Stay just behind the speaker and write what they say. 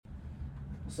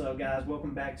What's up, guys?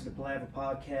 Welcome back to the Palaver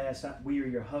podcast. We are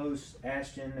your hosts,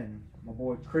 Ashton and my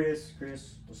boy Chris.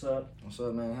 Chris, what's up? What's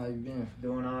up, man? How you been?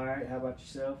 Doing all right. How about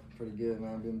yourself? Pretty good,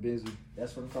 man. Been busy.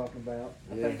 That's what I'm talking about.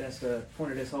 Yeah. I think that's the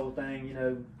point of this whole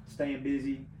thing, staying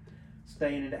busy,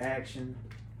 staying into action,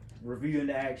 reviewing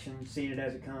the action, seeing it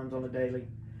as it comes on the daily.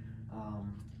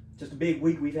 Just a big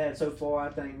week we've had so far, I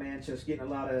think, man. Just getting a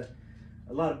lot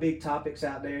of big topics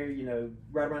out there,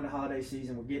 right around the holiday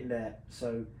season, we're getting that.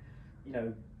 So,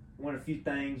 one of the few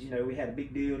things, we had a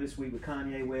big deal this week with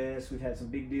Kayne West. We've had some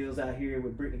big deals out here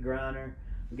with Brittany Griner.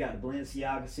 We got the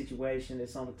Balenciaga situation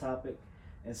that's on the topic.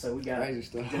 And so we got crazy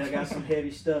stuff. got some heavy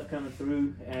stuff coming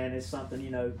through, and it's something,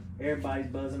 everybody's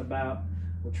buzzing about.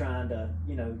 We're trying to,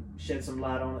 shed some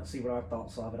light on it, see what our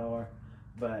thoughts of it are.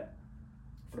 But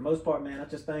for the most part, man, I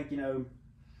just think,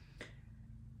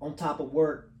 on top of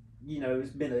work, it's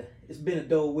been a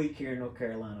dull week here in North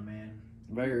Carolina, man.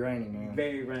 Very rainy, man.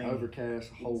 Very rainy.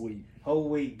 Overcast whole week. Whole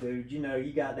week, dude.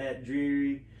 You got that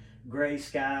dreary, gray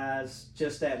skies,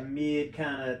 just that mid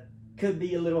kind of, could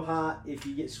be a little hot if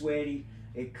you get sweaty.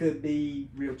 It could be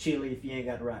real chilly if you ain't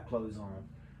got the right clothes on.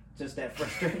 Just that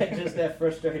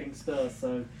frustrating stuff.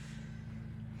 So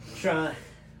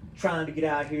trying to get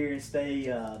out here and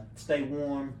stay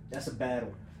warm, that's a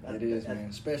battle. It is, man.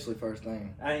 Especially first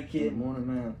thing. I ain't kidding. In the morning,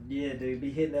 man. Yeah, dude. Be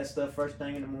hitting that stuff first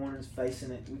thing in the mornings, facing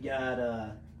it. We got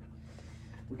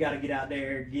to get out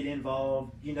there, get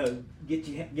involved. Get on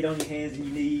your hands and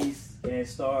your knees and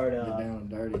start. Get down and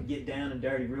dirty. Get down and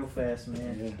dirty real fast,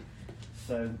 man. Yeah.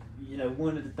 So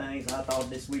one of the things I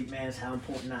thought this week, man, is how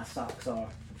important our socks are.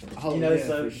 Oh, yeah,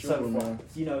 for sure, man.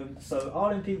 So all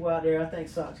them people out there, I think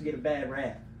socks get a bad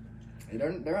rap. They're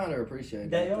underappreciated.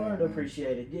 They are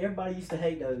underappreciated. Everybody used to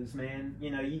hate those, man.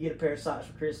 You get a pair of socks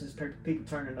for Christmas, people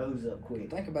turn their nose up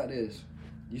quick. Think about this.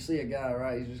 You see a guy,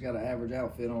 right? He's just got an average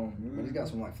outfit on, but he's got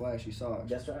some flashy socks.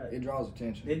 That's right. It draws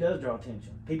attention. It does draw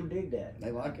attention. People dig that.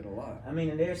 They like it a lot. I mean,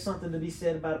 and there's something to be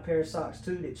said about a pair of socks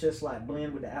too that just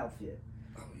blend with the outfit.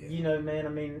 Oh yeah. Man. I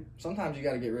mean, sometimes you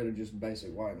got to get rid of just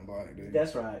basic white and black, dude.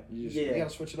 That's right. You got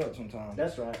to switch it up sometimes.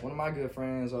 That's right. One of my good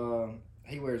friends,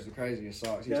 he wears the craziest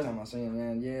socks. Each time I see him,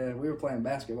 man. Yeah, we were playing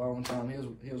basketball one time.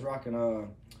 He was rocking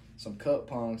some cup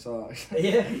pong socks.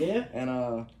 Yeah. And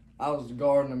I was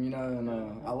guarding him,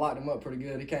 and I locked him up pretty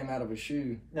good. He came out of his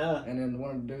shoe. No. And then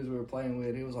one of the dudes we were playing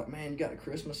with, he was like, "Man, you got the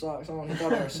Christmas socks on?" He thought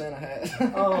they were Santa hats.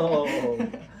 Oh.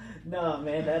 No,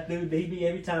 man, that dude,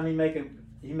 every time he make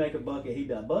a bucket, he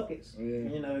does buckets.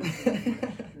 Yeah.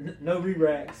 No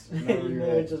re-racks.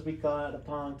 No Just be calling out the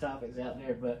pong topics out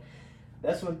there. But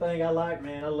that's one thing I like,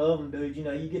 man. I love them, dude.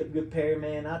 You get a good pair,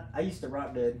 man. I used to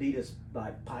rock the Adidas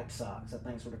pipe socks. I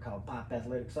think it's what they're called, pipe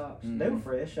athletic socks. Mm-hmm. They were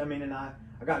fresh. I mean, and I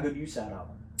got good use out of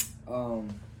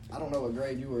them. I don't know what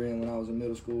grade you were in when I was in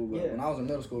middle school, but when I was in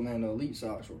middle school, man, the elite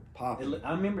socks were popular.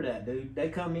 I remember that, dude. They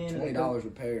come in $20 a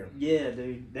pair. Yeah,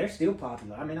 dude. They're still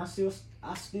popular. I mean, I still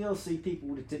see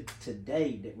people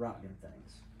today that rock them things.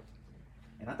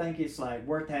 And I think it's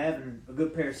worth having a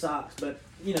good pair of socks, but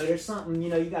there's something,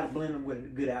 you got to blend them with a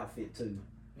good outfit too.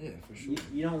 Yeah, for sure.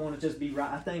 You don't want to just be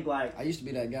right. I think I used to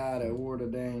be that guy that wore the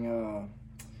dang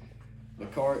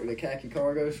the khaki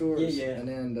cargo shorts, and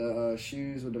then the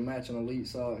shoes with the matching elite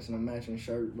socks and a matching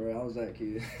shirt, bro. I was that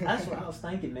kid. That's what I was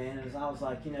thinking, man. I was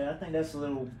like, I think that's a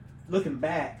little, looking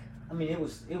back, I mean, it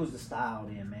was the style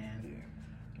then, man.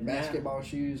 Yeah. Basketball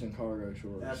shoes and cargo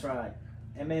shorts. That's right.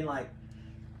 And man,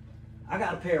 I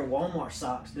got a pair of Walmart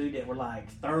socks, dude, that were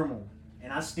thermal,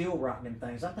 and I still rock them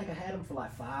things. I think I had them for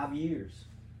 5 years.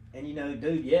 And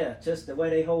dude, yeah, just the way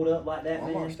they hold up like that,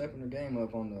 Walmart man. stepping their game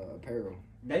up on the apparel.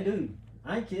 They do.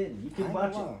 I ain't kidding. You can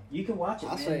watch it. You can watch it,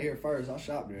 man. I say it here first. I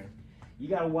shop there. You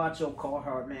gotta watch old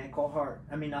Carhartt, man.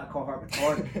 I mean, not Carhartt, but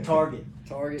Target.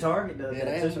 Target does that. Yeah,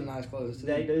 they have some nice clothes too.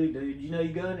 They do, dude. You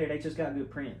go in there, they just got good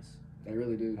prints. They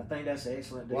really do. I think that's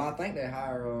excellent, dude. Well, I think they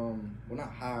hire,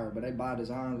 not hire, but they buy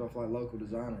designs off local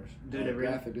designers. Do they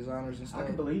really? Graphic designers and stuff. I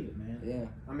can believe it, man. Yeah.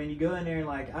 I mean, you go in there and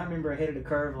I remember ahead of the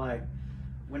curve,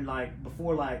 when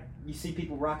before you see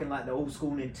people rocking the old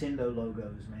school Nintendo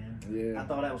logos, man. Yeah. I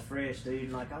thought that was fresh, dude.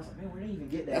 And I was like, man, where did they even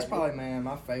get that? That's probably, man,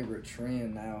 my favorite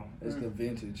trend now is the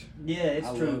vintage. Yeah, it's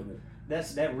true. I love it.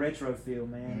 That's that retro feel,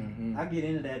 man. Mm-hmm. I get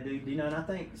into that, dude. And I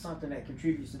think something that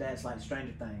contributes to that is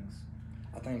Stranger Things.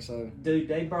 I think so. Dude,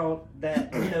 they brought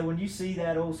that, when you see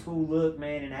that old school look,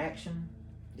 man, in action,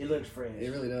 it looks fresh. It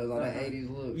really does. That 80s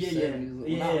look, yeah, 70s look.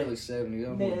 Well, not really 70s.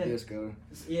 I'm more disco.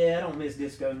 Yeah, I don't miss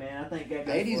disco, man. I think that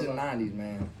goes 80s and 90s,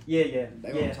 man. Yeah.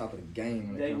 They were on top of the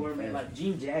game. They were, man.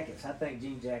 Jean jackets. I think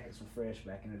jean jackets were fresh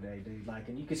back in the day, dude.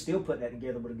 And you could still put that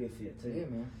together with a good fit, too. Yeah,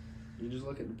 man. You just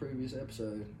look at the previous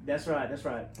episode. That's right.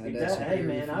 Hey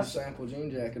man, I sample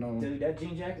jean jacket on. Dude, that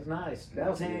jean jacket's nice. That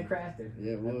was handcrafted.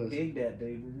 Yeah, it was. I dig that,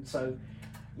 dude. And so,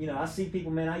 I see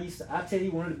people, man. I tell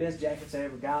you, one of the best jackets I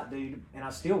ever got, dude, and I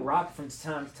still rock it from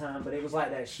time to time. But it was like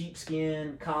that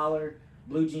sheepskin collar,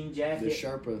 blue jean jacket. The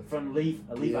Sherpa from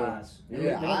Levi's.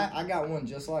 Yeah, I got one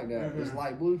just like that. Mm-hmm. It's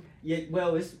light blue. Yeah,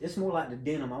 well, it's more like the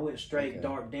denim. I went straight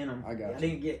dark denim. I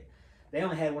didn't get. They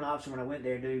only had one option when I went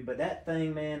there, dude. But that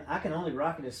thing, man, I can only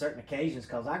rock it at certain occasions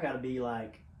because I got to be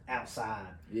like outside.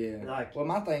 Yeah. Well,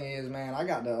 my thing is, man, I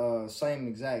got the same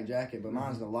exact jacket, but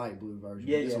mine's the light blue version.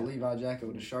 Yeah, it's a Levi jacket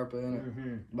with a Sherpa in it.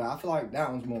 Mm-hmm. But I feel like that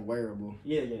one's more wearable.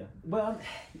 Yeah. Well,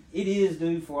 it is,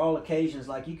 dude, for all occasions.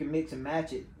 Like, you can mix and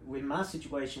match it. With my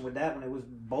situation with that one, it was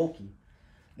bulky.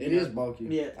 It is bulky.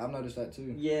 Yeah. I've noticed that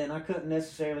too. Yeah, and I couldn't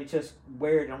necessarily just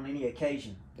wear it on any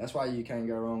occasion. That's why you can't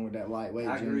go wrong with that lightweight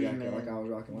jean jacket man. Like I was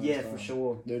rocking last time. For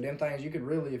sure. Dude, them things you could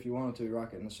really, if you wanted to,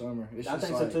 rock it in the summer. I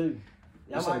think so too.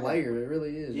 It's a layer. It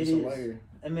really is. It's a layer.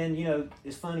 And man,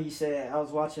 it's funny you said. I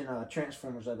was watching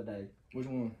Transformers the other day. Which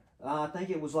one? I think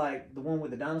it was like the one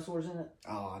with the dinosaurs in it.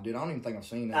 Oh, dude, I don't even think I've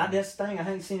seen that. That's the thing. I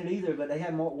haven't seen it either, but they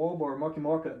had Marky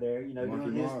Mark up there,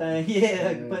 doing his thing.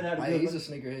 Yeah, putting out a good he's a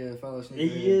sneakerhead, fellow sneakerhead.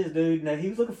 He is, dude. Now, he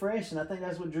was looking fresh, and I think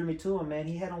that's what drew me to him, man.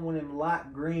 He had on one of them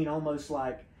light green, almost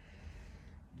like,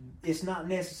 it's not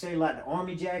necessarily like the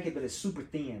army jacket, but it's super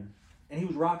thin. And he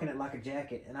was rocking it like a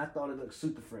jacket, and I thought it looked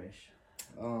super fresh.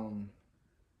 Talking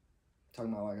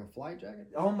about like a flight jacket?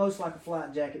 Almost like a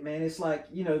flight jacket, man. It's like,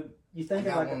 you think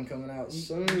of like one coming out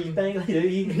soon. You think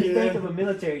of a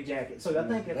military jacket. So I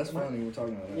think that's funny we're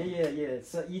talking about that. Yeah.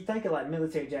 So you think of like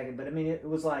military jacket, but I mean it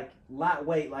was like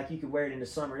lightweight, like you could wear it in the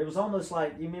summer. It was almost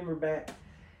like, you remember back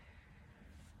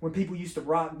when people used to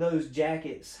rock those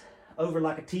jackets over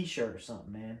like a t-shirt or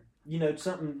something, man.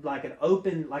 Something like an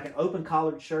open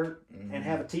collared shirt and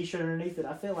have a t-shirt underneath it.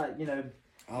 I feel like,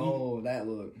 that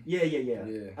look. Yeah.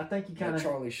 I think you kind of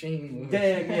Charlie Sheen look.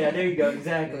 Yeah, there you go,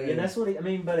 exactly. Yeah, that's what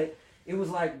but it was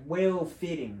like well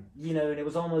fitting, and it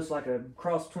was almost like a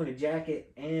cross between a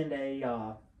jacket and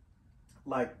a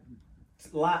like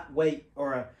lightweight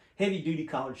or a heavy duty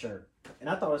collared shirt. And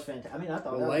I thought it was fantastic. I mean, I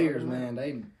thought the layers, man,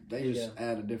 they just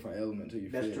add a different element to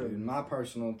your fit. That's true. And my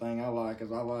personal thing I like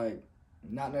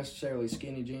not necessarily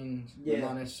skinny jeans, but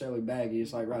not necessarily baggy.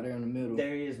 It's like right there in the middle.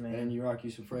 There he is, man. And you rock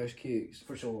you some fresh kicks.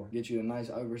 For sure. Get you a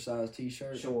nice oversized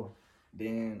t-shirt. Sure.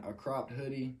 Then a cropped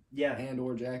hoodie. Yeah. And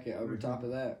or jacket over top of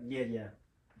that. Yeah.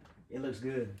 It looks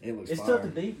good. It's fire. Tough to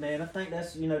beat, man. I think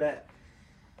that's, that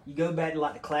you go back to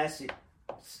like the classic,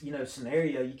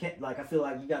 scenario. You can't, I feel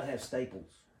like you got to have staples.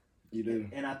 You do.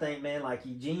 And I think, man, like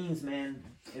your jeans, man,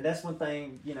 and that's one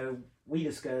thing, we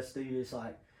discussed, dude. It's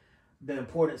like, the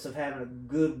importance of having a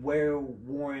good,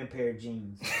 well-worn pair of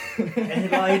jeans.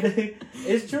 And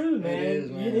it's true, man. It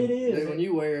is, man. It is. Dude, when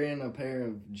you wear in a pair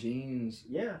of jeans,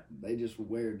 they just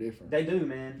wear different. They do,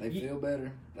 man. They feel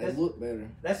better. They look better.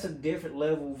 That's a different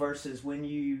level versus when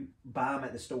you buy them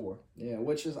at the store. Yeah,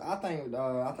 which is, I think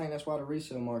that's why the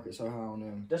resale market's so high on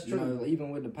them. That's true. Even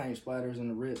with the paint splatters and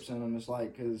the rips in them, it's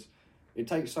like, because it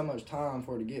takes so much time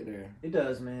for it to get there. It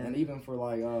does, man. And even for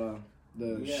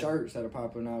the shirts that are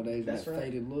popular nowadays with that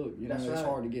faded look, it's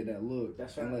hard to get that look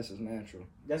unless it's natural.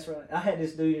 That's right. I had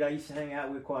this dude I used to hang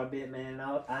out with quite a bit, man.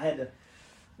 It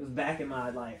was back in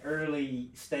my early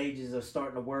stages of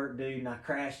starting to work, dude, and I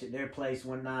crashed at their place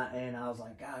one night, and I was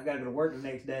like, God, I gotta go to work the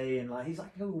next day, and he's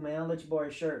like, cool, man, I'll let you borrow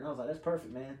your shirt, and I was like, that's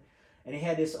perfect, man. And he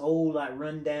had this old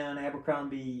rundown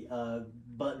Abercrombie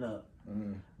button up.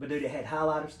 Mm-hmm. But dude, it had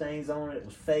highlighter stains on it. It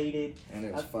was faded. And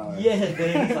it was fire. Yeah, dude.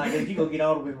 It's like, if you go get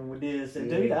all the women with this. And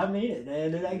dude, I mean it,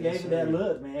 man. Dude, that gave me that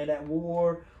look, man. That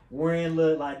wearing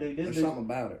look. Dude, this There's dude something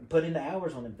about it. Put in the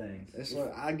hours on them things. It's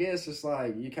I guess it's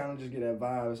like, you kind of just get that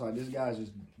vibe. It's like, this guy's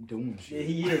just doing shit.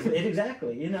 He is.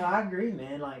 Exactly. I agree,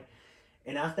 man.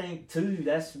 And I think, too,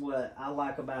 that's what I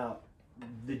like about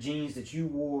the jeans that you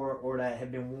wore or that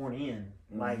have been worn in.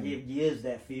 Mm-hmm. It gives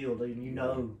that feel, dude.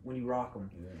 When you rock them.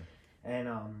 Yeah. And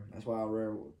that's why I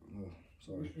wear.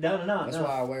 Sorry. No. That's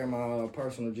why I wear my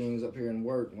personal jeans up here in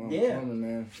work when I'm filming,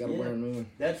 man. Gotta wear them in.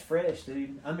 That's fresh,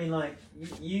 dude. I mean,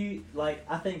 you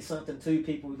I think something too.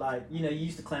 People you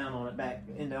used to clown on it back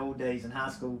in the old days in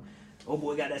high school. Oh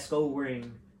boy, got that skull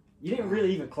ring. You didn't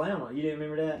really even clown on it. You didn't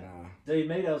remember that? Nah. Dude,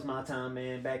 maybe that was my time,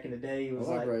 man. Back in the day, it was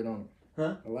Elaborate on it.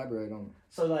 Huh? Elaborate on it.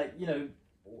 So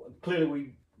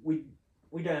clearly we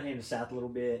down here in the South a little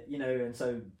bit, and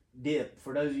so. Dip,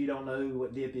 for those of you who don't know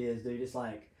what dip is, dude, it's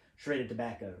like shredded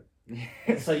tobacco.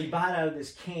 And so you buy it out of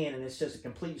this can, and it's just a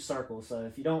complete circle. So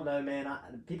if you don't know, man,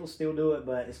 people still do it,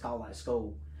 but it's called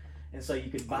skull. And so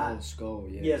you could buy Skull,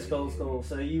 yeah. Yeah, Skull.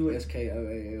 So you would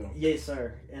SKOAL. Yes,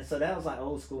 sir. And so that was like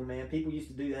old school, man. People used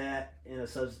to do that in a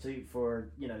substitute for,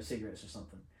 cigarettes or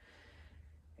something.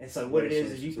 And so what it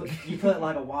is you put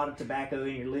like a wad of tobacco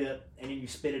in your lip and then you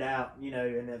spit it out,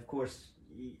 and of course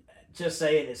just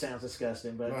saying it sounds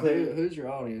disgusting, but clearly, who's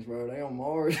your audience, bro? They on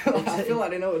Mars? I feel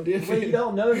like they know what different. Well, you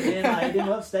don't know, man. Like them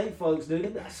upstate folks, dude. They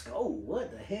be like, Skull,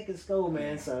 what the heck is Skull,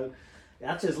 man? So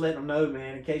I just let them know,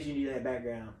 man, in case you need that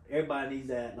background. Everybody needs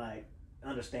that, like,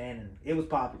 understanding. It was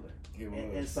popular. It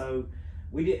was. And so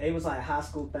it was like a high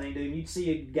school thing, dude. You'd see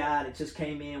a guy that just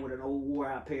came in with an old wore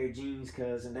out pair of jeans,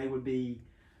 and they would be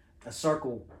a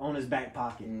circle on his back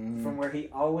pocket from where he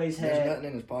always had. There's nothing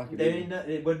in his pocket.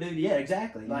 But dude, yeah,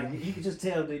 exactly. Like you could just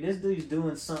tell, dude, this dude's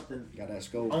doing something. Got that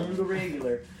Skull on the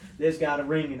regular. There's got a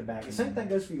ring in the back. The same thing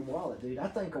goes for your wallet, dude. I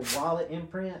think a wallet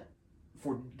imprint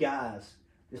for guys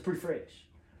is pretty fresh.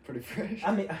 Pretty fresh.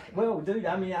 I mean, well, dude.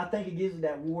 I mean, I think it gives it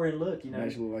that worn look.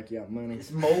 Makes you look like you got money.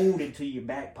 It's molded to your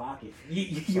back pocket.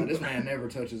 This man never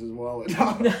touches his wallet.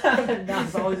 No,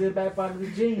 it's always in the back pocket of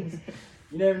the jeans.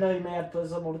 You never know, you may have to put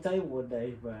something on the table one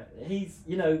day, but he's,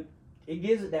 it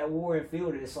gives it that worn feel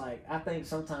that it's like, I think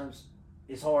sometimes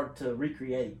it's hard to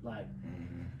recreate. Like,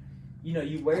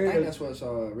 you wear it. I think that's what's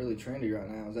really trendy right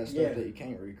now is that stuff that you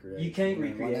can't recreate. You can't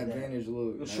recreate like that vintage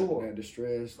look, that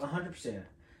distressed. 100%.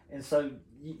 And so,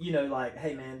 like,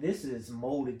 hey, man, this is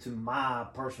molded to my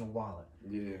personal wallet.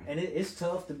 Yeah. And it's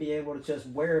tough to be able to just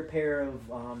wear a pair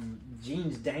of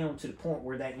jeans down to the point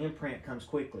where that imprint comes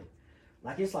quickly.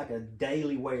 Like, it's like a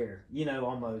daily wear,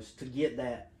 almost, to get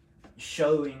that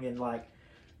showing and, like,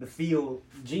 the feel.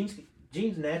 Jeans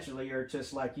naturally are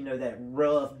just like, that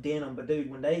rough denim. But, dude,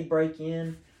 when they break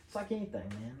in, it's like anything,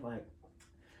 man. Like,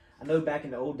 I know back in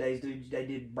the old days, dude, they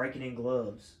did breaking in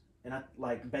gloves. And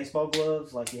like baseball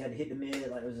gloves, like you had to hit the mid.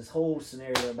 Like, there was this whole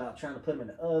scenario about trying to put them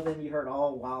in the oven. You heard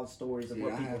all wild stories of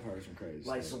what people. I have heard some crazy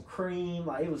like stuff. Some cream.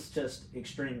 Like, it was just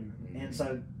extreme. And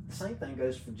so the same thing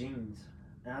goes for jeans.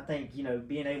 And I think,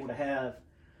 being able to have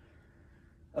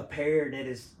a pair that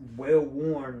is well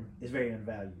worn is very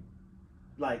undervalued.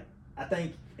 Like, I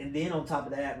think, and then on top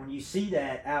of that, when you see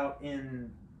that out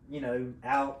and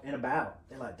about,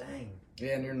 they're like, dang.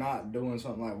 Yeah, and you're not doing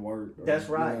something like work. That's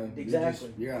right.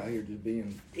 Exactly. You're out here just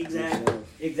being yourself.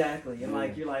 Exactly. And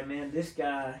like, you're like, man, this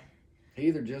guy. He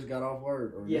either just got off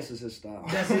work or this is his style.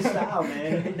 That's his style,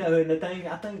 man. And the thing,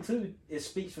 I think, too, it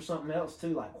speaks for something else,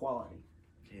 too, like quality.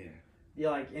 Yeah.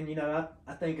 Yeah, like, and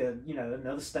I think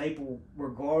another staple,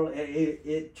 regardless,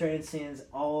 it transcends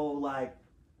all like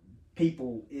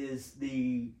people is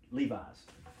the Levi's.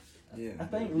 Yeah, I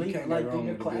think Levi's like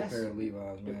a classic. pair of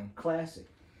Levi's, man. Classic.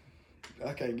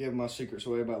 I can't give my secrets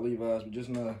away about Levi's, but just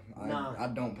know I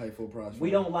don't pay full price. We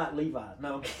don't like Levi's.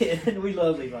 No, I'm kidding. We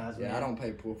love Levi's. Yeah, man. I don't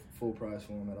pay full price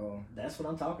for them at all. That's what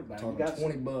I'm talking about. You got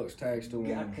 $20 tax to them.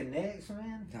 You got connects,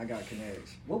 man. I got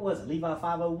connects. What was it? Levi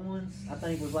 501s? I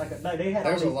think was like they had.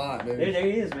 There's a lot, dude. There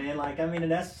is, man. Like, I mean,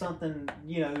 and that's something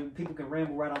people can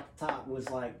ramble right off the top.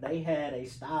 Was like they had a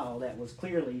style that was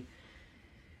clearly,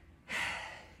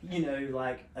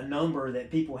 like a number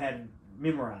that people had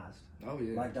memorized. Oh,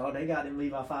 yeah. Like, dog, they got them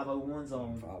Levi 501s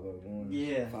on. 501s.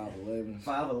 Yeah. 511s.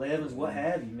 511s, what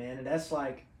have you, man. And that's,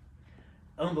 like,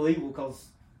 unbelievable because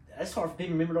that's hard for people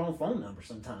to remember their own phone number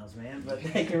sometimes, man. But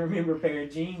they can remember a pair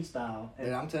of jeans style.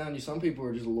 And I'm telling you, some people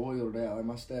are just loyal to that. Like,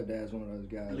 my stepdad's one of those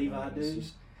guys. Levi dude.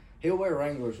 He'll wear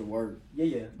Wranglers to work.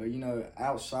 Yeah. But,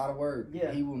 outside of work,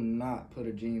 he will not put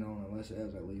a jean on unless it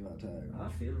has that Levi tag. I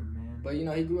feel him, man. But,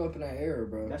 he grew up in that era,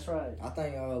 bro. That's right. I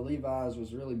think Levi's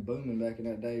was really booming back in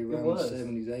that day, around the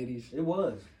 70s, 80s. It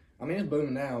was. I mean, it's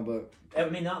booming now, but... I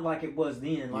mean, not like it was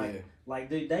then.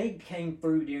 Like, dude, they came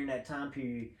through during that time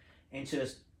period and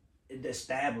just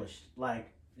established,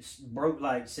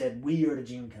 said, we are the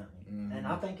jean company. Mm-hmm. And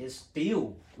I think it's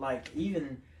still,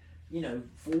 even...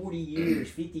 40 years,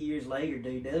 50 years later,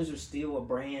 dude, those are still a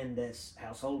brand that's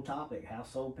household topic,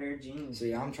 household pair of jeans.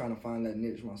 See, I'm trying to find that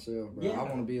niche myself, bro. Yeah. I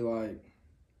want to be like,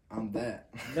 I'm that.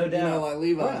 No doubt. Like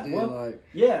Levi's did.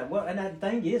 Yeah, well, and the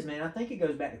thing is, man, I think it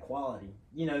goes back to quality.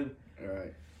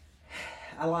 Right.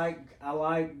 I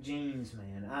like jeans,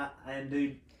 man. And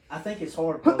dude, I think it's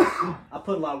hard because I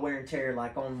put a lot of wear and tear,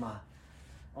 like, on my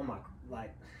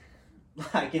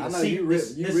like in the seat,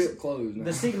 you rip clothes now.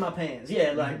 The seat of my pants.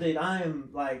 Yeah, like, dude, I am,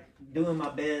 like, doing my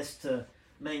best to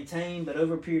maintain, but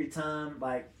over a period of time,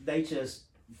 like, they just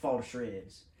fall to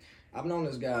shreds. I've known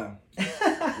this guy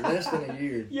less than a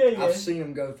year. Yeah. I've seen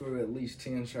him go through at least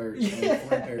 10 shirts and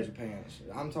 3 pairs of pants.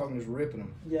 I'm talking just ripping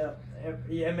them.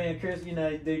 Yeah, man, Chris,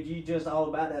 dude, you just all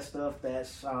about that stuff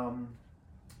that's,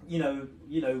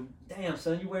 damn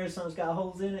son, you wearing something that's got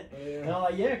holes in it? Yeah. And I'm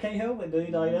like, yeah, can't help it, dude.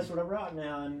 Like that's what I rock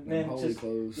now, and man, holy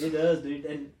clothes. It does, dude.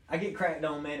 And I get cracked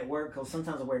on, man, at work because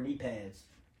sometimes I wear knee pads,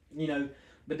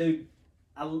 But dude,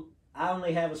 I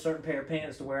only have a certain pair of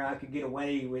pants to where I could get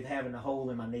away with having a hole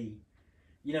in my knee,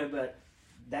 But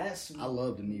I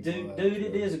love the knee pads. Dude,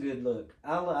 it is a good look.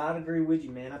 I'd agree with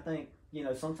you, man. I think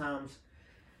sometimes.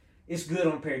 It's good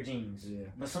on a pair of jeans. Yeah.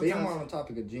 But sometimes... Being more on the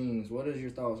topic of jeans, what is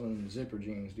your thoughts on zipper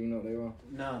jeans? Do you know what they are?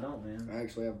 No, I don't, man. I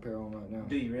actually have a pair on right now.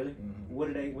 Do you really? Mm-hmm. What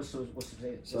are they? What's the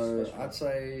So, I'd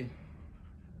say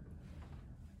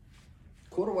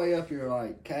quarter way up your,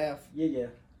 like, calf. Yeah.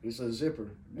 It's a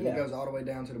zipper. And it goes all the way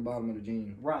down to the bottom of the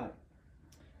jean. Right.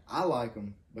 I like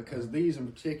them because these in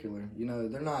particular,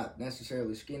 they're not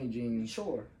necessarily skinny jeans.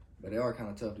 Sure. But they are kind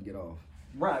of tough to get off.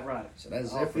 Right. So that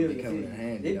zipper be coming in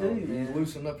handy. It do, man. You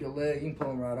loosen up your leg, you can pull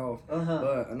them right off.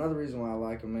 But another reason why I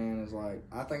like them, man, is like,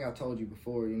 I think I told you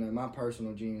before, my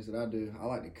personal jeans that I do, I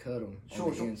like to cut them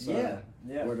on the inside.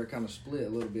 Yeah. Where they're kind of split a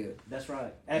little bit. That's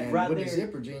right. And right with there, the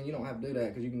zipper jean, you don't have to do that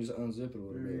because you can just unzip it a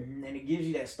little bit. And it gives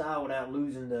you that style without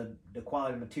losing the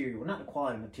quality material. Well, not the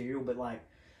quality material, but like,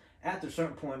 after a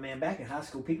certain point, man, back in high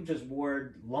school, people just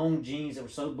wore long jeans that were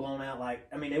so blown out,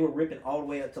 they were ripping all the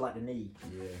way up to like the knee.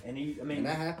 Yeah. And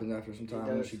that happens after some time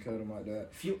once you cut them like that.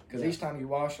 Because each time you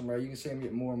wash them, bro, you can see them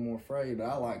get more and more frayed. But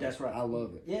I like it. That's right. I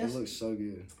love it. Yes. It looks so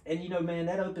good. And man,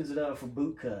 that opens it up for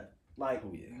boot cut. Like,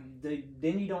 oh yeah.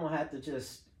 Then you don't have to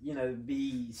just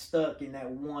be stuck in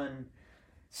that one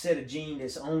set of jeans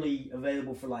that's only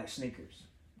available for like sneakers.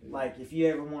 Yeah. Like if you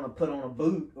ever want to put on a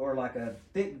boot or like a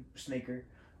thick sneaker,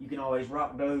 you can always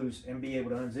rock those and be able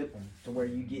to unzip them to where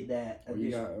you get that. Or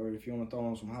if you want to throw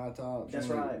on some high tops. That's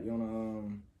right. You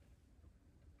want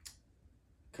to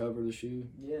cover the shoe.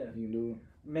 Yeah. You can do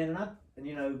it. Man,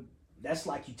 and that's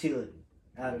like utility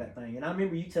out of that thing. And I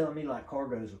remember you telling me like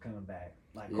cargos were coming back.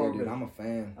 Like cargos. Dude, I'm a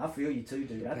fan. I feel you too,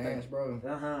 dude. Pants, bro.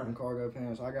 Them cargo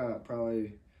pants. I got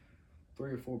probably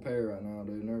 3 or 4 pair right now,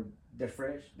 dude. And they're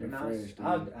fresh. They're nice.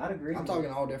 Fresh, I'd agree. I'm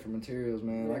talking all different materials,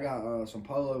 man. Yeah. I got some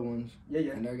polo ones.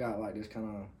 Yeah. And they got like this kind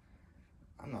of,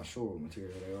 I'm not sure what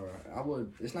material they are.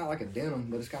 It's not like a denim,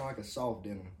 but it's kind of like a soft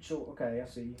denim. Sure. Okay, I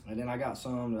see you. And then I got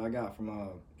some that I got from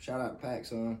shout out to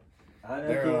PacSun. I know.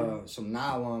 They're some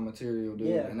nylon material, dude.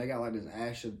 Yeah. And they got like this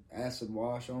acid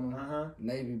wash on them.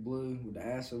 Navy blue with the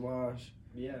acid wash.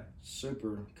 Yeah.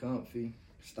 Super comfy.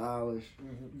 Stylish.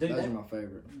 Dude, those are my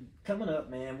favorite. Coming up,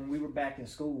 man, when we were back in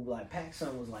school, like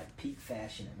PacSun was like peak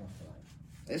fashion at one point.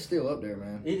 It's still up there,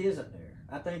 man. It is up there.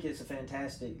 I think it's a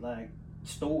fantastic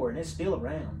store, and it's still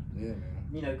around. Yeah,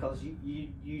 man. Because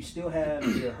you still have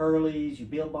your Hurleys, your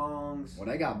Billabongs. Well,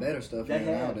 they got better stuff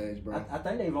nowadays, bro. I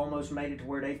think they've almost made it to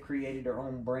where they've created their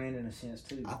own brand in a sense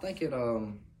too. I think it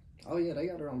oh yeah, they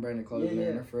got their own branded clothing,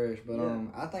 man. They're fresh, but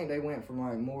I think they went from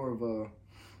like more of a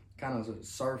kind of a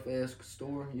surf-esque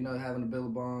store, having the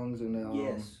Billabongs and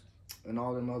and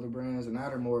all them other brands, and now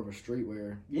they're more of a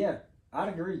streetwear. Yeah, I'd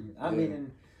agree. I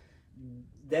mean,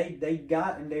 they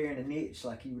got in there in a niche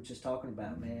like you were just talking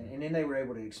about, man, and then they were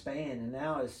able to expand, and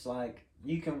now it's like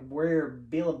you can wear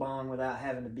Billabong without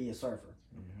having to be a surfer,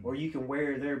 or you can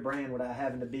wear their brand without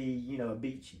having to be, a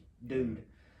beachy dude,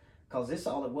 because this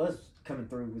all it was coming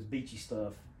through was beachy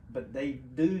stuff. But they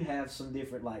do have some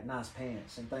different, nice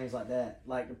pants and things like that.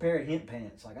 Like a pair of hemp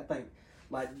pants. I think,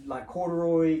 like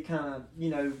corduroy kind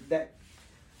of, that.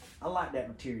 I like that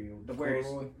material.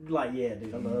 Corduroy? Dude,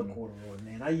 I love corduroy,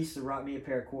 man. I used to rock me a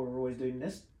pair of corduroys, dude.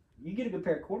 And you get a good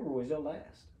pair of corduroys, they'll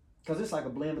last. Because it's like a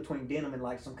blend between denim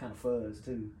and some kind of fuzz,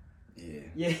 too. Yeah.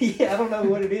 Yeah, I don't know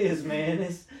what it is, man.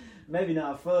 It's maybe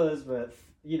not fuzz, but,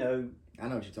 I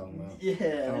know what you're talking about. Yeah.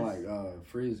 Kind of like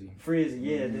frizzy. Frizzy,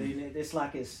 yeah, dude. It's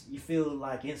like you feel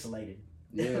like insulated.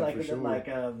 Yeah, for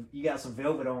sure. You got some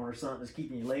velvet on or something that's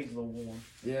keeping your legs a little warm.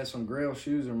 Yeah, some Grail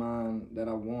shoes are mine that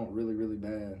I want really, really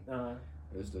bad.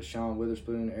 It's the Sean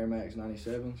Witherspoon Air Max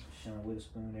 97s. Sean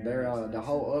Witherspoon Air They're Max 97s. The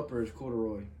whole upper is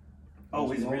corduroy. Oh,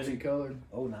 it's really colored.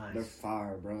 Oh, nice. They're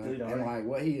fire, bro. Dude, and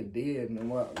what he did and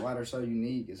why they're so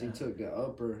unique is he took the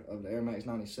upper of the Air Max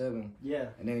 97. Yeah.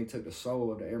 And then he took the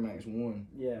sole of the Air Max 1.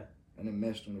 Yeah. And then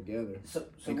meshed them together. So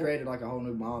he created a whole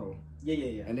new model.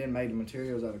 Yeah. And then made the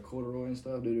materials out of corduroy and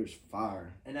stuff. Dude, it's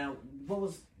fire. And now,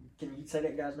 can you say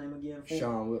that guy's name again?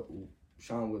 Sean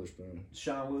Witherspoon.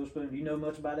 Sean Witherspoon. Do you know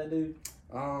much about that dude?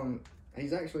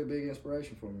 He's actually a big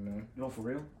inspiration for me, man. Oh, for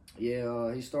real?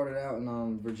 Yeah, he started out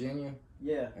in Virginia.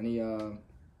 Yeah. And he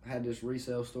had this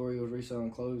resale store. He was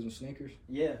reselling clothes and sneakers.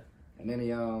 Yeah. And then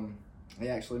he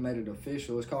actually made it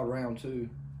official. It's called Round 2.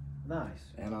 Nice.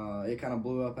 And it kind of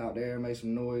blew up out there, made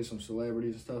some noise, some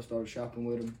celebrities and stuff started shopping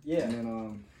with him. Yeah. And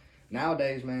then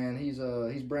nowadays, man,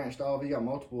 he's branched off. He got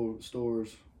multiple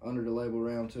stores under the label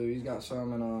around too. He's got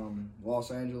some in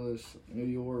Los Angeles, New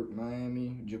York,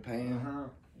 Miami, Japan.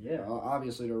 Yeah.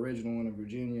 Obviously, the original one in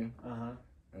Virginia.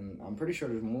 And I'm pretty sure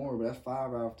there's more, but that's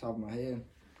 5 right off the top of my head.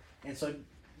 And so,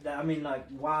 I mean, like,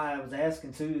 why I was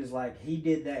asking too is like he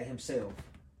did that himself.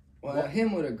 Well,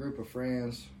 him with a group of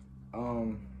friends.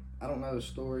 I don't know the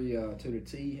story to the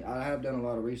T. I have done a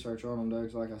lot of research on him, though,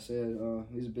 'cause like I said,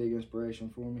 he's a big inspiration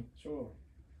for me. Sure.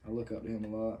 I look up to him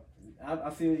a lot. I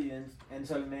feel you, and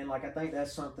so, man, like, I think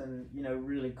that's something, you know,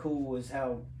 really cool is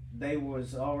how they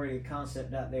was already a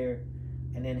concept out there,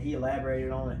 and then he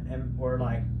elaborated on it, or,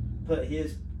 like, put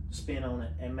his spin on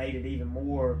it and made it even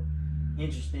more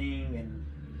interesting and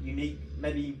unique,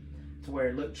 maybe to where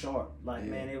it looked sharp. Like,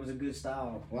 man, it was a good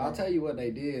style. Well, I'll tell you what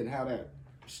they did, how that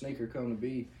sneaker come to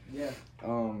be. Yeah.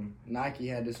 Nike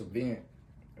had this event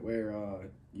where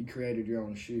you created your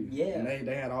own shoe. Yeah. And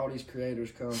they had all these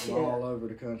creators come from all over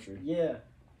the country. Yeah.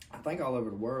 I think all over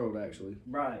the world, actually.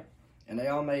 Right. And they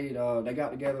all made, they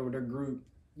got together with their group.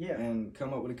 Yeah. And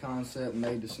come up with a concept and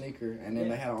made the sneaker. And then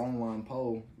they had an online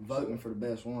poll voting for the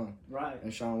best one. Right.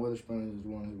 And Sean Witherspoon is the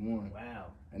one who won. Wow.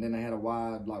 And then they had a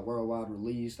wide, like, worldwide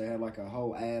release. They had, like, a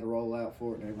whole ad rollout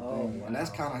for it and everything. Oh, wow. And that's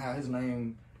kind of how his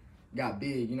name got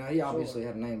big. You know, he obviously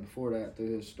had a name before that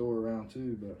through his store around,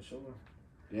 too. But Sure.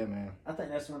 Yeah, man. I think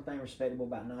that's one thing respectable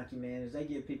about Nike, man, is they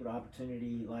give people the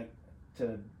opportunity, like,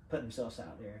 to put themselves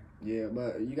out there. Yeah,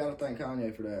 but you got to thank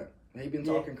Kanye for that. He been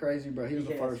talking crazy, but he was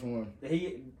the first one.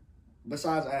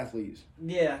 Besides athletes.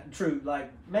 Yeah, true.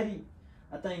 Like, maybe,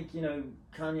 I think, you know,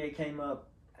 Kanye came up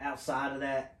outside of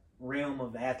that realm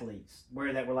of athletes,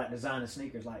 where that were, like, designing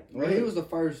sneakers. Like, well, he was the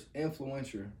first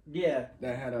influencer. Yeah.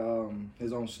 That had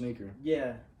his own sneaker.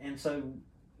 Yeah, and so,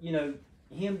 you know,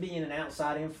 him being an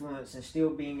outside influence and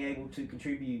still being able to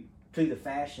contribute to the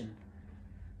fashion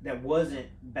that wasn't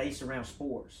based around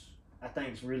sports, I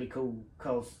think is really cool,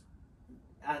 because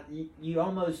you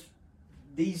almost,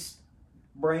 these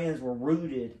brands were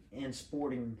rooted in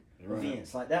sporting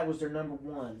events. Like, that was their number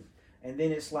one. And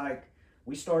then it's like,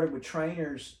 we started with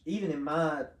trainers, even in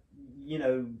my, you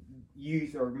know,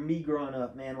 youth or me growing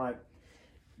up, man, like,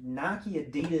 Nike,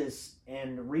 Adidas,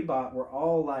 and Reebok were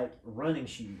all, like, running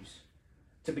shoes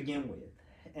to begin with.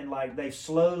 And, like, they've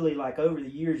slowly, like, over the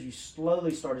years, you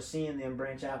slowly started seeing them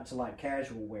branch out into, like,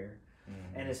 casual wear.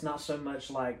 And it's not so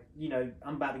much like, you know,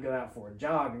 I'm about to go out for a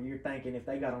jog, and you're thinking if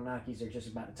they got on Nikes, they're just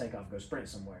about to take off and go sprint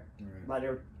somewhere. Like,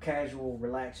 they're casual,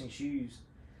 relaxing shoes.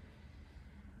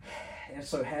 And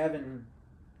so having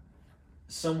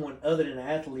someone other than an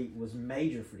athlete was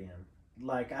major for them.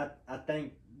 Like, I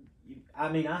think, I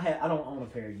mean, I don't own a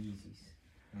pair of Yeezys.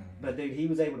 But, dude, he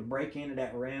was able to break into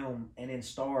that realm and then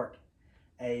start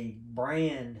a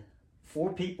brand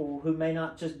for people who may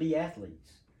not just be athletes.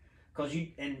 Cause you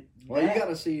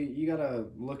gotta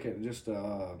look at just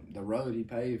the road he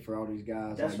paved for all these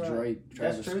guys like Drake,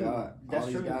 Travis Scott, all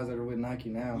these guys that are with Nike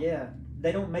now. Yeah,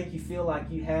 they don't make you feel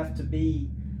like you have to be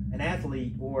an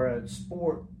athlete or a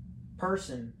sport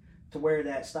person to wear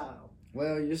that style.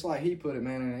 Well, just like he put it,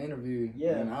 man, in an interview,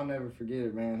 and I'll never forget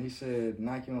it, man. He said,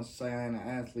 Nike wants to say I ain't an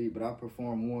athlete, but I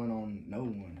perform one on no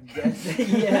one.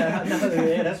 Yeah, I know.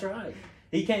 Yeah, that's right.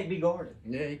 He can't be guarded.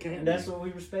 Yeah, he can't. And that's what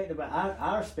we respect about.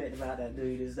 I respect about that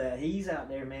dude is that he's out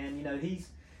there, man. You know, he's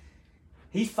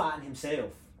fighting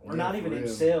himself, or not even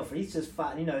himself. He's just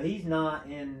fighting. You know, he's not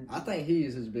in. I think he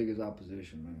is his biggest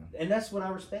opposition, man. And that's what I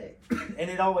respect. And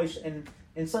it always, and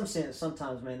in some sense,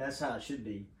 sometimes, man, that's how it should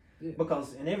be. Yeah.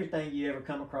 Because in everything you ever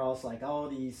come across, like all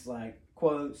these like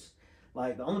quotes,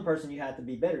 like the only person you have to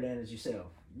be better than is yourself.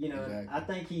 You know, exactly. I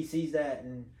think he sees that,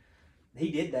 and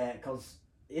he did that because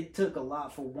it took a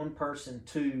lot for one person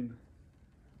to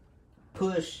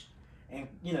push and,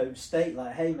 you know, state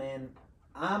like, hey, man,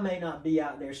 I may not be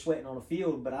out there sweating on the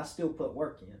field, but I still put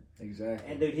work in.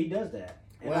 Exactly. And, dude, he does that.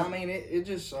 And well, I mean, it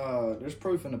just, there's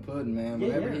proof in the pudding, man.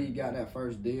 Whenever he got that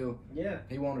first deal,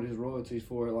 he wanted his royalties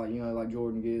for it, like, you know, like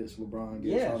Jordan gets, LeBron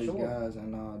gets, all these guys,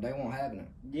 and they won't having it.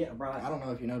 Yeah, right. I don't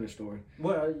know if you know this story.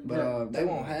 Well, but they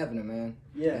won't having it, man.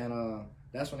 Yeah. And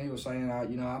that's when he was saying,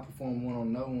 you know, I performed one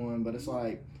on no one, but it's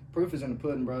like, proof is in the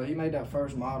pudding, bro. He made that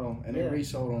first model, and it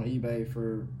resold on eBay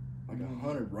for like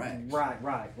 100 racks.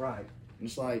 Right. And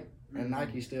it's like, and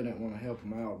Nike still didn't want to help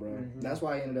him out, bro. That's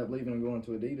why he ended up leaving and going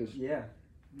to Adidas. Yeah.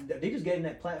 Adidas gave him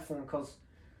that platform because,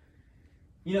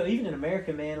 you know, even in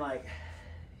America, man, like,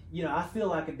 you know, I feel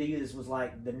like Adidas was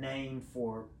like the name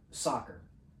for soccer.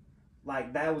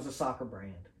 Like, that was a soccer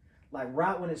brand. Like,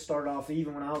 right when it started off,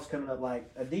 even when I was coming up,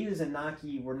 like, Adidas and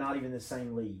Nike were not even the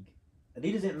same league.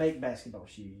 Adidas didn't make basketball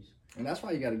shoes. And that's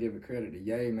why you got to give it credit to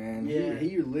Ye, man. Yeah.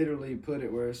 He literally put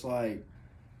it where it's like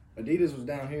Adidas was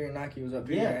down here and Nike was up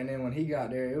here, and then when he got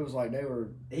there, it was like they were.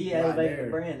 He elevated the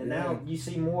brand, and now you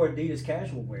see more Adidas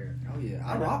casual wear. Oh yeah,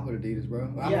 I rock with Adidas,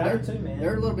 bro. I do too, man.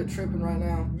 They're a little bit tripping right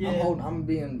now. Yeah. I'm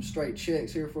being straight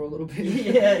checks here for a little bit.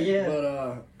 Yeah.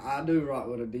 But I do rock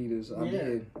with Adidas. I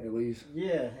did at least.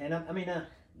 Yeah, and I mean,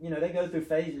 they go through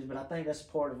phases, but I think that's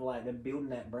part of like them building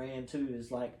that brand too. Is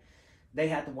like they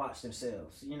have to watch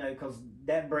themselves, because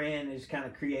that brand has kind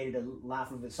of created a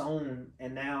life of its own,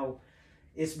 and now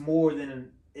it's more than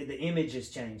the image has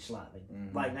changed slightly.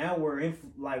 Mm-hmm. Like now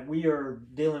we are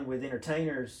dealing with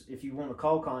entertainers, if you want to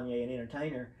call Kanye an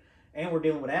entertainer, and we're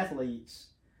dealing with athletes,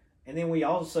 and then we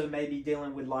also may be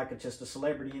dealing with just a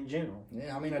celebrity in general.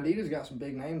 Yeah, I mean Adidas got some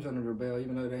big names under their belt,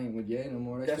 even though they ain't with Ye no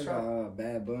more. They still got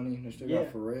Bad Bunny. They still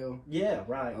got Pharrell. Yeah,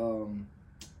 right.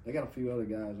 They got a few other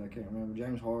guys I can't remember,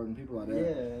 James Harden, people like that.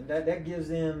 Yeah, and that gives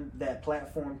them that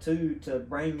platform too to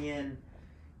bring in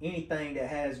anything that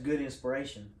has good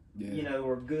inspiration,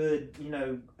 or good,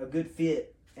 a good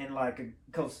fit, and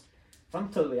because if I'm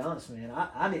totally honest, man,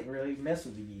 I didn't really mess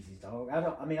with the Yeezys, dog. I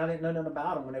didn't know nothing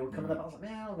about them when they were coming up. I was like,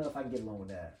 man, I don't know if I can get along with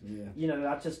that.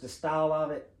 Yeah. I just the style of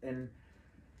it, and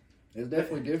it's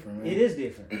definitely different, man. It is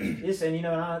different.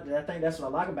 And I think that's what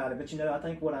I like about it. But I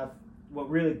think what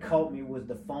really caught me was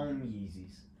the foam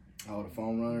Yeezys. Oh, the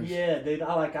foam runners? Yeah, dude.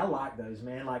 I like those,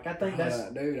 man. I think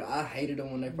that's... Dude, I hated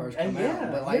them when they first come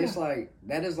out. But, it's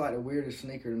that is, the weirdest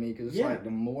sneaker to me. Because it's, the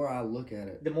more I look at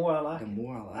it... The more I like it. The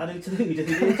more I like it. I do, too.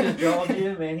 It just draws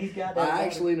you, man. He's got that... I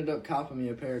actually ended up copping me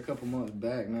a pair a couple months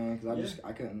back, man. Because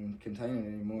I couldn't contain it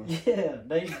anymore. Yeah,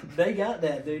 they got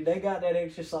that, dude. They got that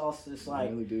extra sauce. It's they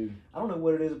really do. I don't know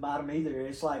what it is about them either.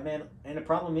 It's man... And the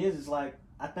problem is,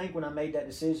 I think when I made that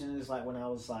decision, it's when I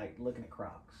was, looking at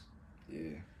Crocs.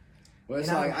 Yeah. Well, it's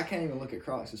I can't even look at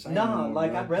Crocs the same. No,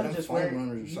 anymore, I'd rather just wear.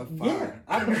 Runners are so fire.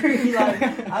 Yeah, I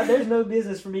agree. There's no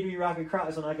business for me to be rocking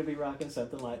Crocs when I could be rocking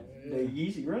something like the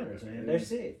Yeezy runners, man. They're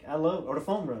sick. I love, or the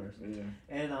foam runners. Yeah.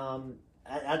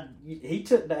 And he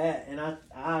took that, and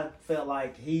I felt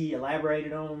like he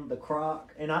elaborated on the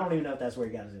Croc, and I don't even know if that's where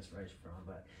he got his inspiration from,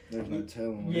 but there's no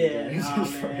telling. Yeah,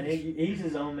 man, he's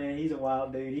his own man. He's a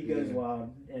wild dude. He goes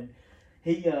wild, and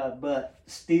but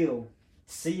still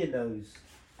seeing those,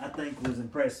 I think, was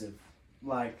impressive.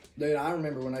 Dude, I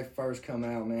remember when they first come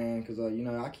out, man, because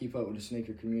I keep up with the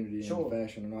sneaker community and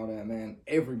fashion and all that, man.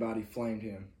 Everybody flamed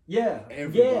him. Yeah,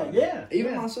 everybody. Yeah.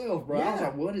 Even myself, bro. Yeah. I was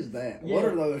like, "What is that? Yeah. What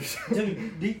are those?"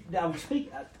 Dude, I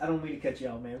don't mean to cut you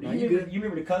off, man. You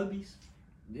remember the Kobe's?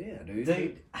 Yeah, dude.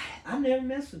 Dude, I never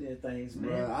messed with them things,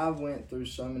 man. Bro, I went through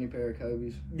so many pair of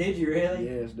Kobe's. Did you really?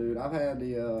 Yes, dude. I've had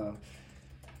the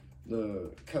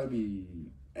Kobe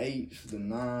 8s, the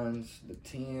 9s, the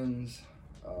 10s.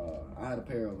 I had a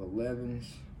pair of 11s.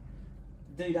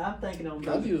 Dude, I'm thinking on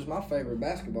Kobe was my favorite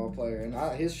basketball player, and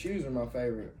his shoes are my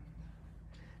favorite.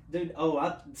 Dude,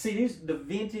 I see these the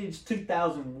vintage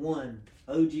 2001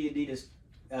 OG Adidas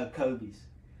Kobe's.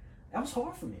 That was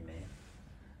hard for me, man.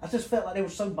 I just felt like they were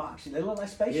so boxy. They look like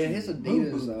space shoes. Yeah, his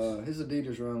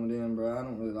Adidas run with them, bro. I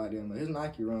don't really like them, but his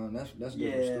Nike run, that's a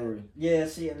different story. Yeah,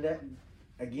 see, and that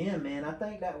again, man, I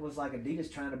think that was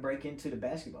Adidas trying to break into the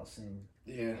basketball scene.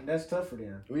 Yeah, and that's tough for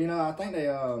them. Well, I think they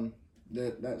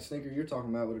that sneaker you're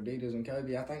talking about with Adidas and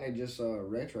Kobe, I think they just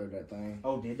retroed that thing.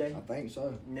 Oh, did they? I think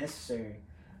so. Necessary,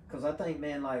 because I think,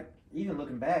 man, even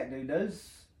looking back, dude,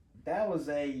 that was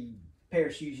a pair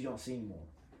of shoes you don't see anymore.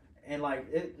 And I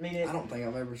don't think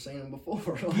I've ever seen them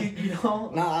before. You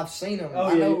don't? No, I've seen them. Oh,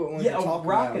 I know what ones you're talking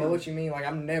about. But what you mean?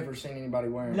 I've never seen anybody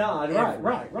wearing them. No,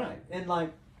 right. And I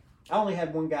only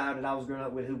had one guy that I was growing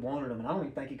up with who wanted them, and I don't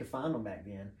even think he could find them back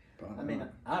then.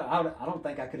 I don't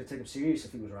think I could have took him serious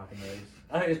if he was rocking those.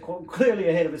 I think it's clearly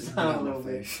ahead of his time a little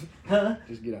bit. Huh?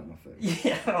 Just get out my face.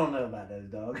 Yeah, I don't know about those,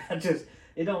 dog.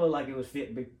 It don't look like it was fit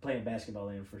to be playing basketball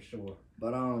in for sure.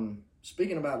 But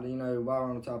speaking about while we're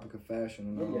on the topic of fashion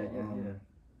and all,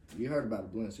 you heard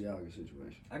about the Balenciaga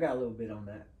situation. I got a little bit on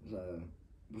that. So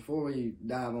before we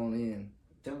dive on in,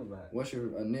 tell me about it. What's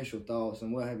your initial thoughts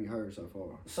and what have you heard so far?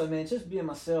 So, man, just being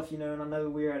myself, and I know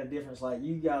we're at a difference.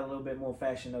 You got a little bit more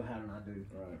fashion know-how than I do.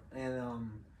 Right. And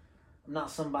I'm not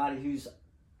somebody who's...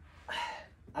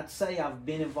 I'd say I've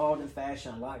been involved in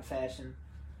fashion. I like fashion.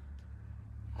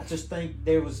 I just think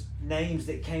there was names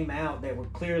that came out that were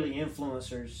clearly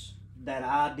influencers that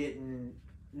I didn't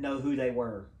know who they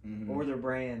were or their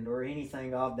brand or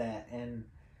anything of that. And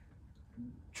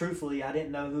truthfully, I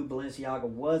didn't know who Balenciaga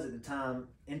was at the time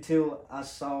until I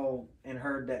saw and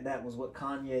heard that was what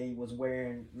Kanye was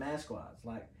wearing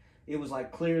mask-wise. It was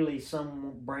clearly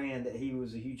some brand that he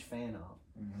was a huge fan of.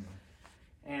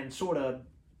 and sort of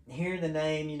hearing the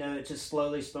name, you know, it just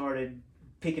slowly started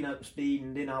picking up speed,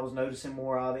 and then I was noticing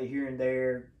more of it here and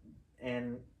there.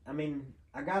 And I mean,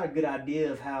 I got a good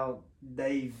idea of how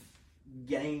they've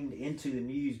gained into the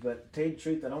news, but to tell you the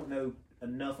truth, I don't know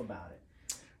enough about it.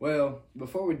 Well,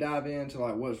 before we dive into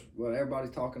like what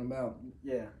everybody's talking about,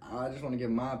 yeah, I just want to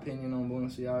give my opinion on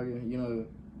Balenciaga. You know,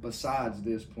 besides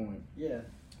this point,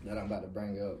 that I'm about to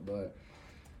bring up, but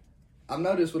I've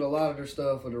noticed with a lot of their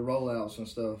stuff, with the rollouts and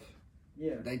stuff,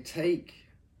 they take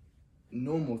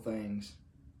normal things,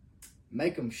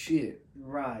 make them shit,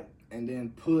 right, and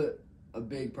then put a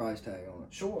big price tag on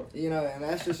it. Sure. You know, and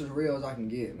that's just as real as I can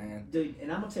get, man. Dude, and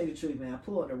I'm gonna tell you the truth, man. I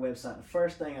pull up their website. The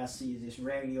first thing I see is this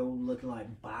raggedy old looking like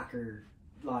biker,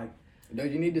 like.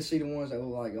 Dude, you need to see the ones that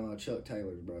look like Chuck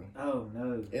Taylors, bro. Oh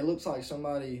no. It looks like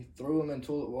somebody threw them in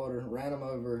toilet water, ran them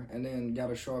over, and then got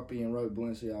a Sharpie and wrote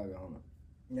Balenciaga on it.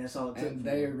 And that's all it took. And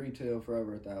they retail for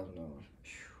over $1,000.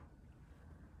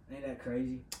 Ain't that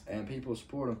crazy? And people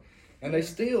support them. And they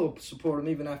still support them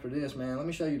even after this, man. Let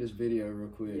me show you this video real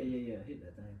quick. Yeah. Hit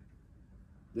that thing.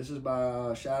 This is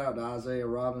by, shout out to Isaiah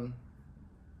Robin.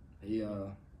 He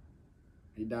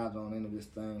dives on into this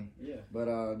thing. Yeah.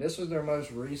 But this was their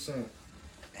most recent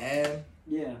ad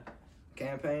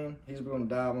campaign. He's going to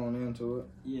dive on into it.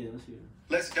 Yeah, let's hear it.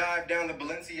 Let's dive down the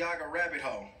Balenciaga rabbit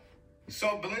hole.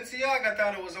 So Balenciaga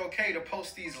thought it was okay to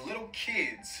post these little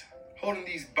kids holding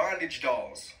these bondage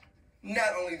dolls.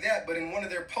 Not only that, but in one of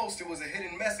their posts, it was a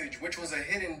hidden message, which was a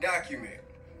hidden document,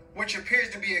 which appears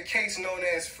to be a case known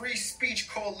as Free Speech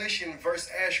Coalition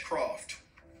vs. Ashcroft.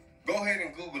 Go ahead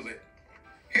and Google it.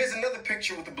 Here's another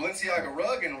picture with the Balenciaga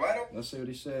rug and right up. Let's see what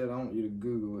he said. I want you to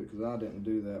Google it because I didn't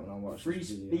do that when I watched Free this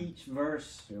video. Speech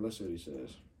versus... Here, let's see what he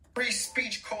says. Free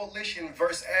Speech Coalition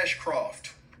vs.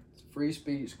 Ashcroft. Free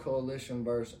Speech Coalition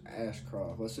versus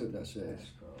Ashcroft. Let's see what that says.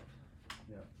 Ashcroft.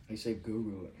 Yeah. He said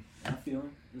Google it. I feel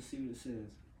him. Let's see what it says.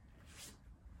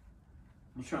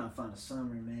 I'm trying to find a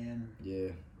summary, man. Yeah.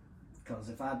 Because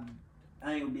if I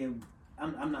ain't gonna be able...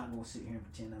 I'm not gonna sit here and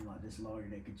pretend I'm like this lawyer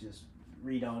that could just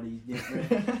read all these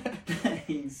different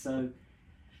things. So,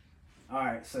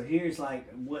 alright, so here's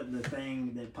like what the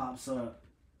thing that pops up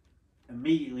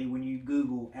immediately when you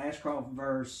Google Ashcroft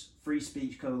versus Free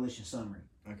Speech Coalition summary.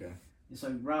 Okay. And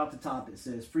so right off the top it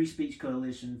says Free Speech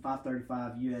Coalition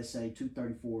 535 USA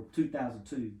 234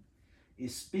 2002.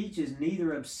 If speech is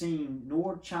neither obscene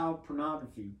nor child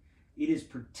pornography, it is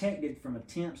protected from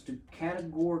attempts to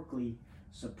categorically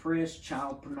suppress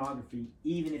child pornography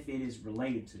even if it is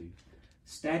related to.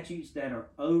 Statutes that are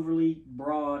overly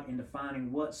broad in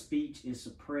defining what speech is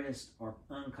suppressed are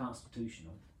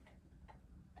unconstitutional.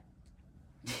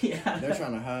 Yeah. They're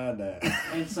trying to hide that.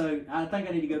 And so I think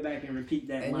I need to go back and repeat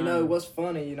that And line. you know what's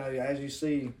funny, you know, as you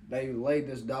see, they laid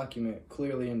this document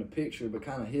clearly in the picture but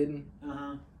kind of hidden.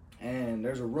 Uh-huh. And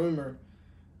there's a rumor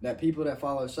that people that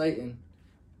follow Satan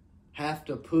have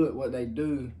to put what they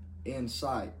do in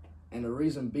sight. And the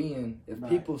reason being, if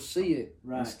people see it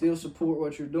and still support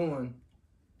what you're doing,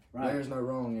 there's no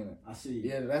wrong in it. I see.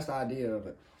 Yeah, that's the idea of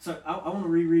it. So I want to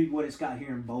reread what it's got here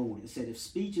in bold. It said, if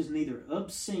speech is neither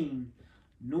obscene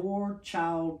nor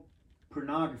child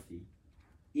pornography,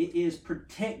 it is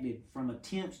protected from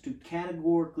attempts to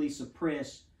categorically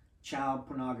suppress child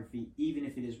pornography, even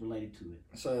if it is related to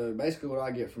it. So basically what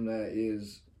I get from that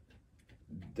is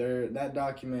that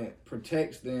document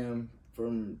protects them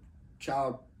from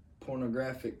child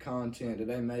pornographic content that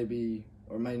they may be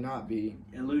or may not be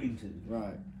alluding to.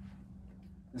 Right.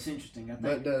 That's interesting. I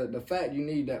think. But the fact you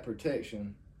need that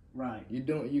protection, right?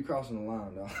 You crossing the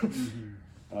line, dog. Mm-hmm.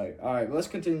 All right. Let's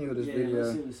continue with this video.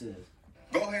 Let's see what it says.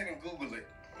 Go ahead and Google it.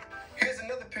 Here's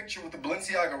another picture with the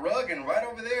Balenciaga rug, and right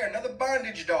over there, another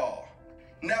bondage doll.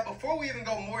 Now, before we even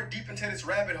go more deep into this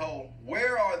rabbit hole,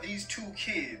 where are these two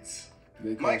kids?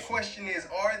 My question is,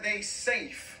 are they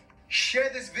safe?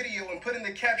 Share this video and put in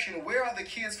the caption, where are the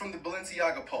kids from the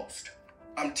Balenciaga post?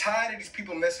 I'm tired of these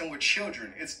people messing with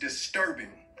children. It's disturbing.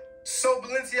 So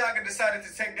Balenciaga decided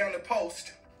to take down the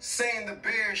post, saying the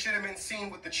bear should have been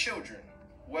seen with the children.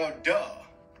 Well, duh.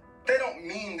 They don't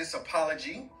mean this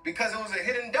apology because it was a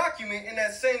hidden document in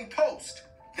that same post.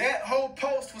 That whole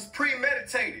post was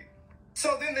premeditated.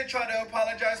 So then they try to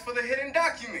apologize for the hidden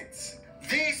documents.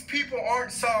 These people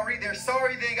aren't sorry. They're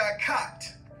sorry they got caught.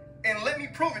 And let me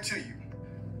prove it to you.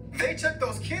 They took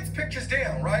those kids' pictures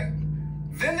down, right?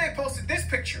 Then they posted this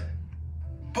picture.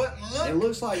 But look it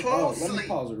looks like, closely. Let me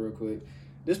pause it real quick.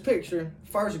 This picture,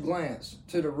 first glance,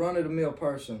 to the run-of-the-mill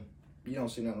person, you don't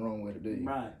see nothing wrong with it, do you?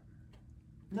 Right.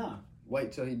 No.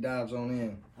 Wait till he dives on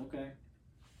in. Okay.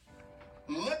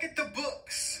 Look at the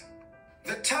books.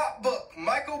 The top book,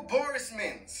 Michael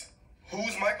Borisman's.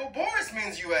 Who's Michael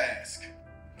Borismans, you ask?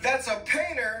 That's a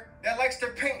painter that likes to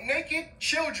paint naked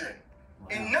children. Wow.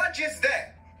 And not just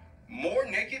that, more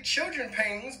naked children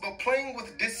paintings, but playing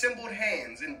with dissembled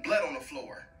hands and blood on the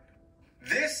floor.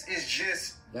 This is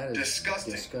just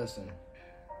disgusting.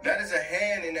 That is a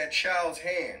hand in that child's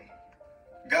hand.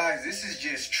 Guys, this is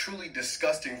just truly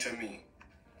disgusting to me,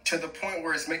 to the point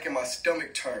where it's making my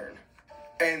stomach turn.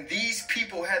 And these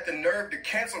people had the nerve to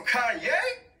cancel Kanye?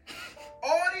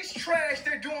 All this trash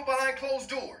they're doing behind closed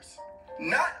doors.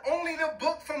 Not only the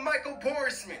book from Michael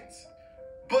Borismans,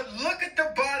 but look at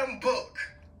the bottom book.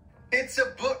 It's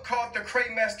a book called The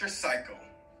Craymaster Cycle.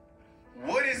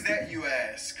 What is that, you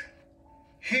ask?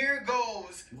 Here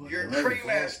goes your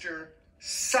Craymaster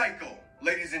Cycle,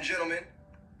 ladies and gentlemen.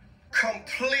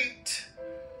 Complete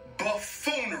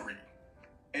buffoonery.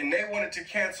 And they wanted to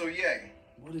cancel Ye.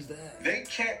 What is that? They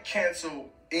can't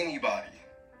cancel anybody.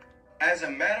 As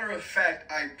a matter of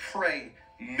fact, I pray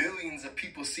millions of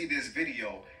people see this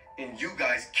video and you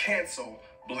guys cancel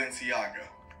Balenciaga.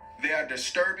 They are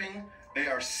disturbing, they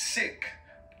are sick,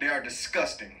 they are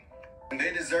disgusting. And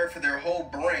they deserve for their whole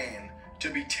brand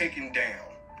to be taken down.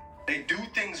 They do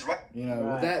things right. You know,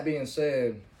 with that being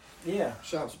said, yeah,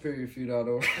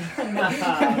 shopsuperiorfew.org.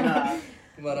 Nah.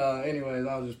 But anyways,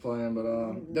 I was just playing.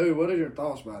 But dude, what are your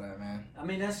thoughts about that, man? I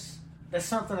mean, that's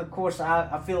something. Of course,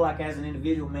 I feel like as an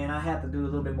individual, man, I have to do a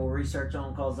little bit more research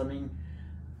on, because I mean,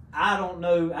 I don't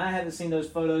know. I haven't seen those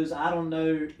photos. I don't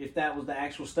know if that was the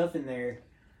actual stuff in there.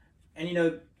 And you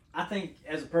know, I think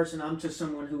as a person, I'm just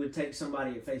someone who would take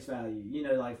somebody at face value. You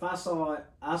know, like if I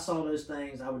saw those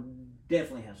things, I would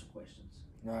definitely have some questions.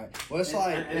 Right. Well, it's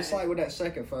like with that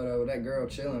second photo with that girl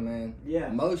chilling, man. Yeah.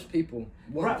 Most people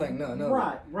won't think no.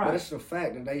 Right. But it's the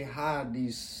fact that they hide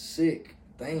these sick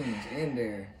things in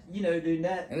there. You know, dude,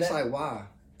 it's like, why?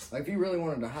 Like, if you really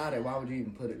wanted to hide it, why would you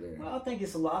even put it there? Well, I think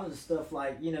it's a lot of the stuff,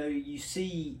 like, you know, you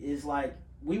see is like,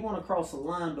 we want to cross the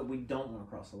line, but we don't want to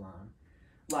cross the line.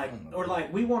 Like, or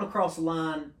like, we want to cross the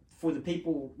line for the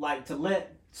people, like, to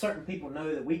let certain people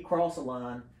know that we cross a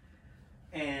line,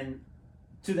 and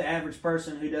to the average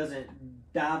person who doesn't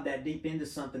dive that deep into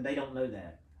something, they don't know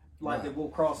that. Like, that we'll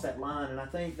cross that line. And I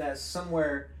think that's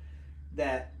somewhere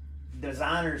that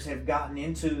designers have gotten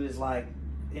into, is like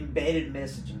embedded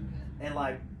messaging. And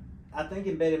like, I think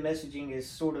embedded messaging is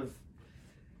sort of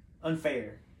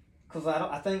unfair, because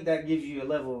I think that gives you a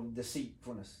level of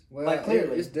deceitfulness. Well, like,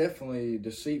 clearly, it's definitely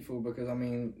deceitful, because I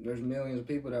mean, there's millions of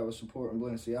people that were supporting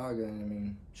Balenciaga, and I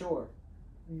mean, sure,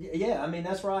 yeah, I mean,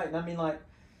 that's right. And I mean, like,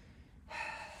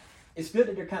 it's good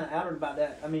that they're kind of outed about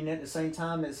that. I mean, at the same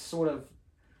time, it's sort of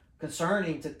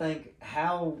concerning to think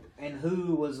how and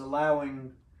who was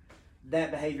allowing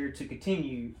that behavior to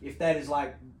continue, if that is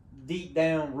like deep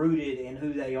down rooted in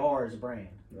who they are as a brand.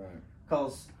 Right.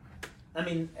 Because, I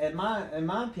mean, in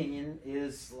my opinion,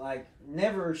 is like,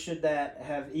 never should that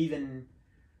have even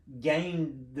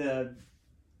gained the,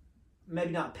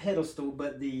 maybe not pedestal,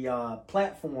 but the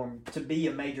platform to be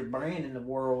a major brand in the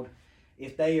world,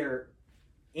 if they are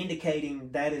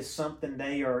indicating that is something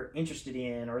they are interested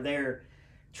in, or they're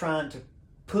trying to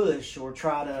push or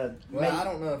try to I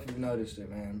don't know if you've noticed it,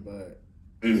 man, but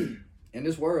in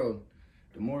this world,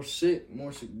 the more sick,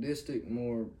 more sadistic,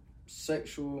 more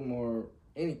sexual, more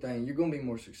anything, you're going to be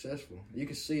more successful. You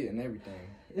can see it in everything.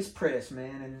 It's press,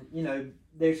 man. And, you know,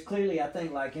 there's clearly, I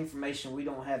think, like, information we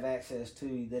don't have access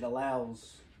to that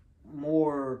allows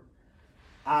more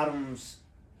items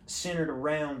centered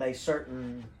around a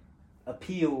certain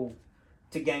appeal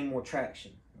to gain more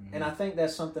traction. Mm-hmm. And I think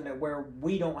that's something that where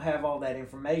we don't have all that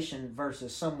information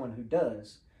versus someone who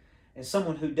does. And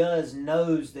someone who does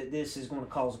knows that this is going to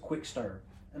cause a quick stir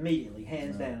immediately,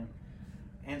 hands down.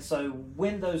 And so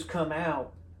when those come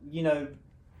out, you know,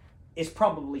 it's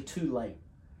probably too late.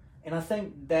 And I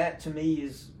think that, to me,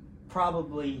 is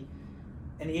probably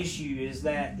an issue, is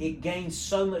that it gains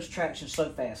so much traction so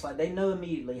fast. Like, they know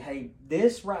immediately, hey,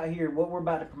 this right here, what we're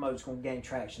about to promote, is going to gain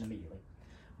traction immediately.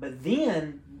 But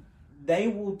then they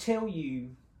will tell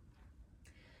you,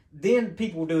 then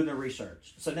people will do their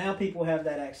research. So now people have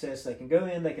that access. They can go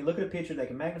in, they can look at a picture, they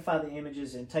can magnify the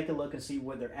images and take a look and see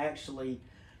what they're actually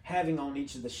having on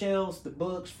each of the shelves, the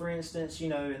books, for instance, you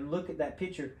know, and look at that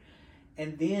picture,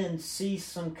 and then see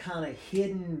some kind of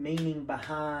hidden meaning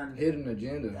behind, hidden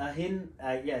agenda, hidden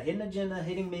agenda,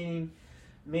 hidden meaning,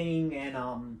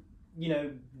 and you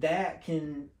know, that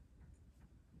can,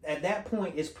 at that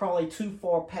point, it's probably too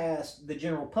far past the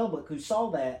general public who saw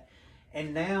that,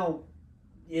 and now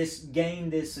it's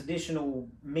gained this additional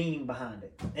meaning behind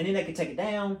it, and then they can take it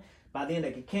down. By then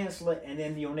they can cancel it, and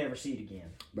then you'll never see it again.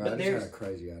 Bro, I just had a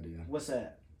crazy idea. What's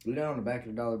that? Look down on the back of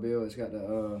the dollar bill. It's got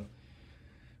the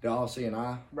the all-seeing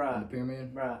eye right. in the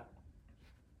pyramid. Right.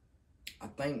 I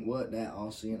think what that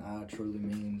all-seeing eye truly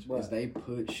means What? is they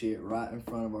put shit right in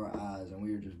front of our eyes and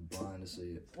we are just blind to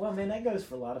see it. Well, man, that goes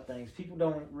for a lot of things. People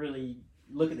don't really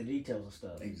look at the details of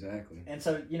stuff. Exactly. And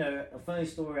so, you know, a funny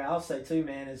story I'll say too,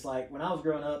 man, is like when I was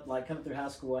growing up, like coming through high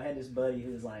school, I had this buddy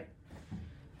who was like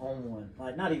on one.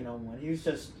 Like not even on one. He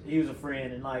was a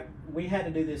friend, and like we had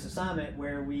to do this assignment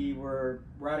where we were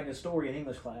writing a story in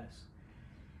English class.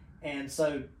 And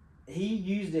so he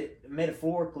used it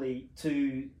metaphorically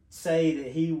to say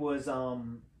that he was,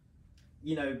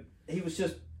 you know, he was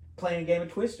just playing a game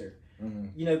of Twister. Mm-hmm.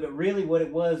 You know, but really what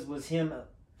it was him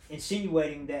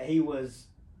insinuating that he was,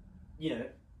 you know,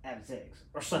 having sex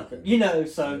or something. You know,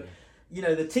 so, you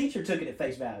know, the teacher took it at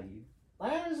face value.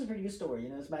 Like, oh, this is a pretty good story. You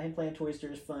know, it's about him playing Twister.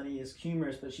 It's funny. It's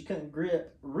humorous. But she couldn't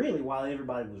grip really while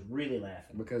everybody was really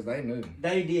laughing. Because they knew.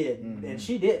 They did. Mm-hmm. And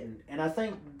she didn't. And I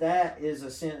think that is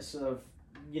a sense of,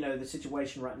 you know, the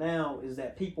situation right now is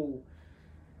that people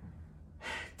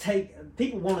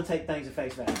want to take things at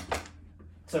face value.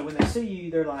 So when they see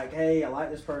you, they're like, hey, I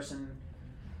like this person.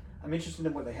 I'm interested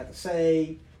in what they have to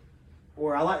say.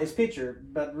 Or I like this picture,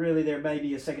 but really there may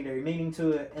be a secondary meaning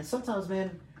to it. And sometimes,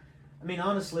 man, I mean,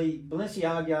 honestly,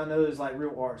 Balenciaga I know is like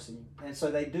real artsy. And so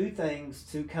they do things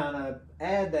to kind of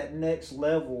add that next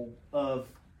level of,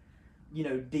 you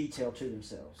know, detail to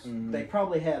themselves. Mm-hmm. They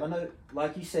probably have, I know,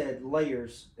 like you said,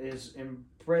 layers is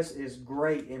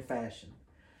great in fashion.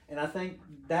 And I think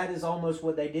that is almost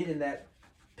what they did in that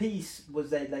piece was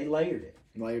that they layered it.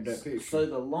 Layered that picture. So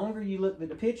the longer you looked at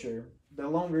the picture, the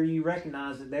longer you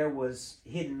recognize that there was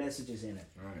hidden messages in it.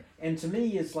 Right. And to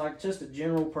me, it's like just a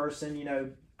general person, you know,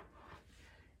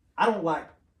 I don't like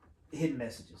hidden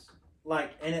messages.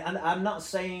 Like, and I'm not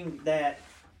saying that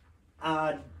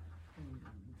I,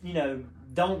 you know,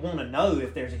 don't want to know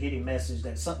if there's a hidden message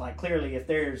that's something like clearly if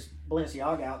there's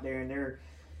Balenciaga out there and they're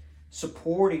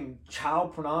supporting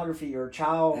child pornography or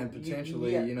child and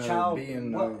potentially, you know, child,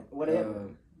 being whatever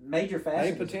major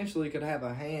fashion. They potentially could have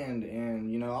a hand in,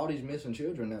 you know, all these missing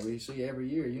children that we see every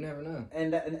year. You never know.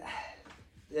 And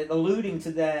alluding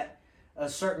to that, a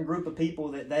certain group of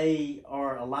people that they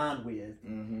are aligned with.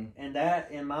 Mm-hmm. And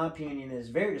that, in my opinion, is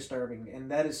very disturbing.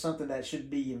 And that is something that should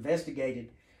be investigated.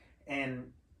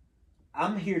 And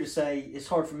I'm here to say it's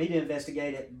hard for me to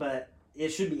investigate it, but it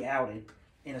should be outed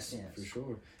in a sense. For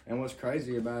sure. And what's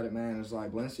crazy about it, man, is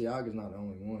like Balenciaga's not the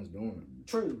only ones doing it.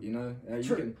 True. You know,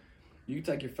 True. You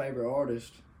can take your favorite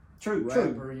artist, True.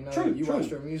 rapper, you know, you watch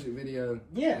their music video,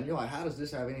 yeah, and you're like, how does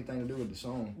this have anything to do with the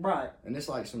song? Right. And it's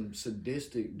like some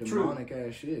sadistic, demonic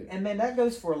ass shit. And man, that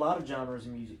goes for a lot of genres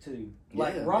of music too.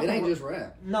 Like rock it ain't just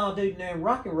rap. No, dude, man,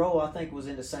 rock and roll I think was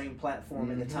in the same platform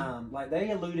at the time. Like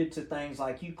they alluded to things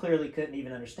like you clearly couldn't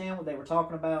even understand what they were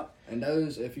talking about. And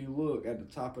those, if you look at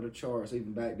the top of the charts,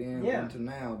 even back then into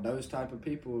now, those type of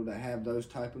people that have those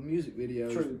type of music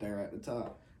videos, they're at the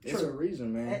top. It's a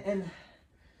reason, man. And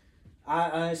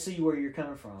I see where you're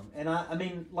coming from. And I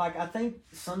mean, like, I think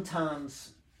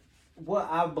sometimes what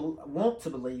I want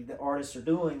to believe that artists are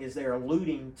doing is they're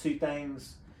alluding to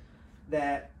things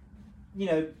that, you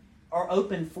know, are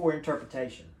open for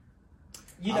interpretation.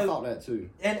 You know, I thought that too.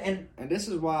 And this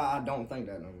is why I don't think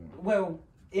that no more. Well,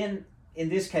 in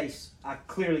this case, I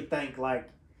clearly think, like,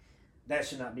 that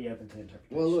should not be open to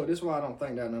interpretation. Well, look, this is why I don't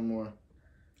think that no more.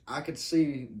 I could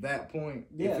see that point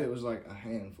if it was, like, a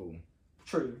handful.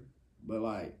 True. But,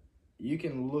 like, you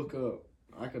can look up,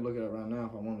 I could look it up right now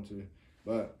if I wanted to,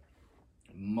 but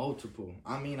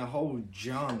a whole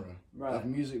genre of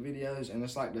music videos, and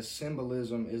it's like the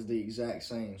symbolism is the exact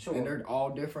same. Sure. And they're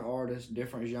all different artists,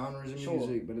 different genres of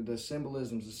music, but the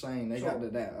symbolism's the same. They got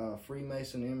that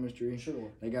Freemason imagery.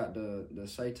 Sure. They got the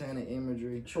satanic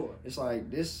imagery. Sure. It's like,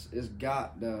 this has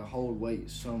got to hold weight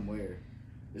somewhere.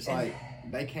 It's like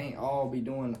they can't all be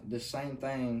doing the same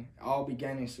thing, all be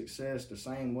gaining success the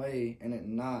same way, and it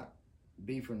not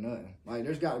be for nothing. Like,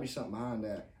 there's got to be something behind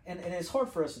that. And it's hard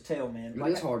for us to tell, man. It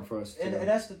is hard for us to tell. And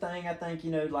that's the thing, I think,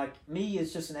 you know, like, me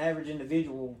as just an average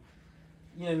individual,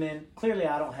 you know, man, clearly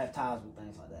I don't have ties with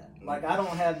things like that. Like, I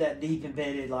don't have that deep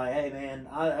embedded, like, hey, man,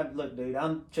 look, dude,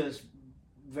 I'm just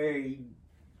very,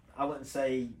 I wouldn't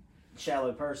say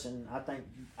shallow person. I think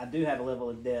I do have a level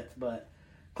of depth, but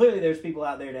clearly there's people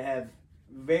out there that have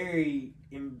very,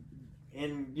 you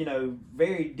know,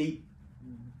 very deep,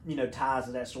 you know, ties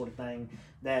to that sort of thing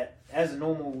that as a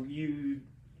normal,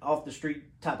 off the street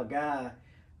type of guy,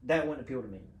 that wouldn't appeal to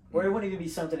me. Or it wouldn't even be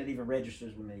something that even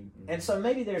registers with me. And so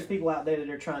maybe there's people out there that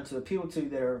they're trying to appeal to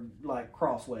that are like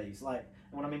crossways. Like,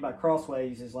 what I mean by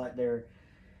crossways is like they're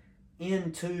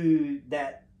into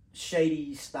that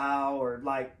shady style, or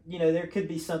like, you know, there could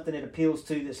be something it appeals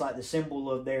to that's like the symbol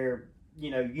of their,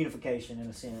 you know, unification in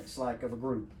a sense, like of a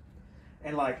group.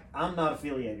 And like, I'm not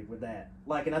affiliated with that.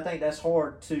 Like, and I think that's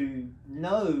hard to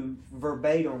know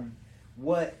verbatim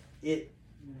what it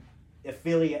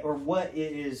affiliate or what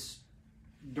it is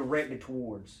directed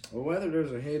towards. Well, whether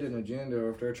there's a hidden agenda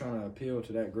or if they're trying to appeal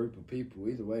to that group of people,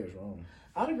 either way is wrong.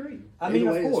 I'd agree. I mean,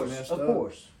 of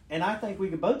course. And I think we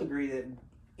could both agree that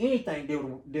anything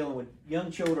dealing with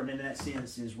young children in that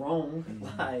sense is wrong.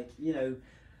 Mm-hmm. Like, you know,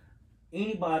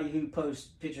 anybody who posts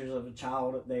pictures of a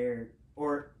child up there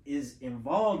or is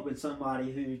involved with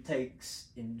somebody who takes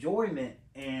enjoyment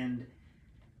and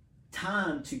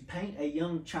time to paint a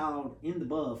young child in the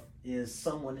buff is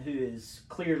someone who is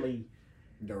clearly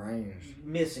deranged,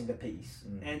 missing the piece.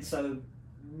 Mm-hmm. And so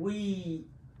we,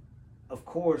 of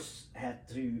course, have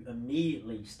to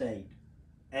immediately state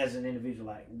as an individual,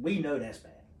 like, we know that's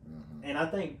bad. Mm-hmm. And I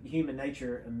think human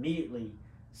nature immediately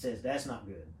says that's not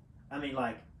good. I mean,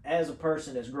 like, as a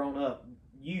person that's grown up,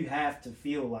 you have to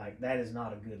feel like that is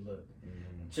not a good look.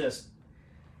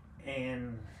 Mm-hmm.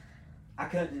 And I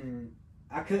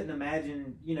couldn't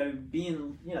imagine, you know,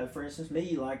 being, you know, for instance,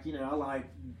 me, like, you know, I like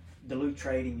Duluth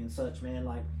trading and such, man.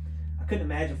 Like, I couldn't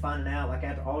imagine finding out, like,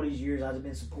 after all these years I've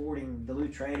been supporting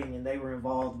Duluth trading and they were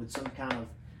involved with some kind of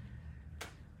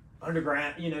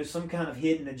underground, you know, some kind of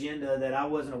hidden agenda that I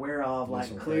wasn't aware of,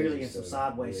 like clearly in some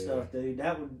sideways stuff, dude.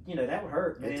 That would, you know, that would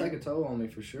hurt, man. It'd take a toll on me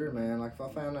for sure, man. Like, if I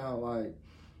found out, like,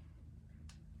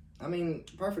 I mean,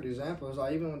 perfect example is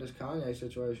like even with this Kanye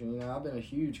situation. You know, I've been a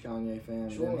huge Kanye fan.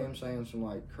 Sure. And him saying some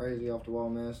like crazy off the wall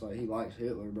mess, like he likes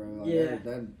Hitler, bro. Like, yeah.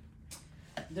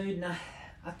 Dude, nah,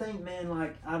 I think, man,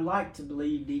 like I like to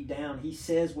believe deep down he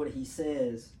says what he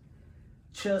says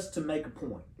just to make a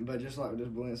point. But just like with this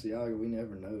Balenciaga, we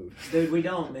never know. Dude, we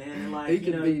don't, man. And like, he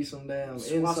could be some damn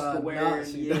inside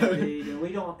Nazi. Yeah, dude. And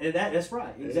we don't. And that's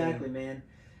right, exactly, man.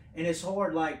 And it's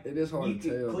hard. Like it is hard to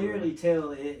tell. You can clearly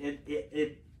tell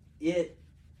it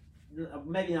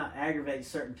maybe not aggravates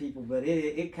certain people, but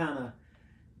it kind of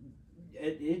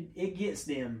it gets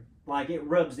them, like it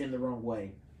rubs them the wrong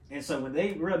way, and so when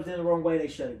they rubs them the wrong way, they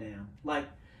shut it down. Like,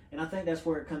 and I think that's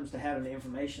where it comes to having the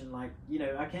information. Like, you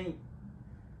know,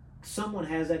 someone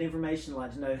has that information,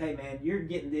 like to know, hey man, you're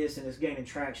getting this and it's gaining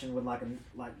traction with like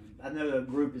I know a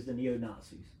group is the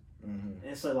neo-Nazis, mm-hmm.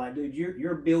 And so like, dude,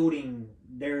 you're building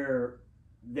their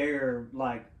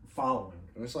like following.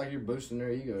 It's like you're boosting their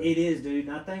ego. It is, dude.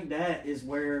 And I think that is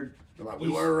where... Like, we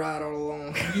were right all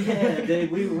along. Yeah,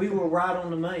 dude. We were right on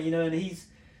the money, you know, and he's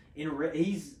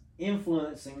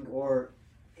influencing or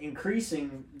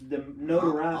increasing the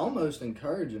notoriety. Almost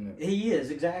encouraging it. He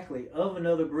is, exactly. Of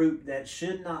another group that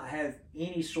should not have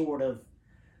any sort of,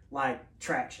 like,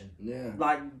 traction. Yeah.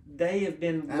 Like, they have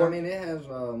been... I mean, it has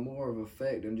more of an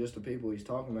effect than just the people he's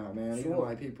talking about, man. Sure. Even,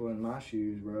 like, people in my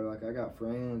shoes, bro. Like, I got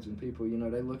friends and people, you know,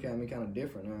 they look at me kind of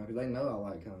different now because they know I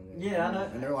like Kanye. Yeah, I know.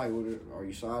 And they're like, well, are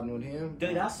you siding with him?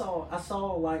 Dude, I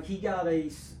saw, like, he got a,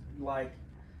 like,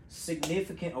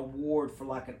 significant award for,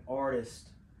 like, an artist,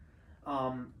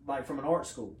 like, from an art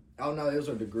school. Oh, no, it was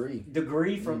a degree.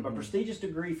 From a prestigious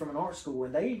degree from an art school,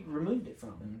 and they removed it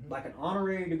from him. Mm-hmm. Like an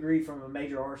honorary degree from a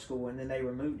major art school, and then they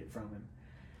removed it from him.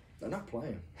 They're not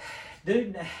playing.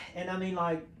 Dude, and I mean,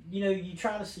 like, you know, you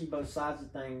try to see both sides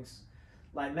of things.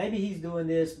 Like, maybe he's doing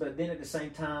this, but then at the same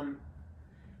time,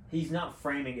 he's not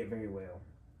framing it very well.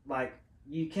 Like,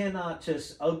 you cannot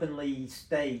just openly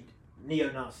state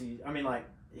neo-Nazis. I mean, like,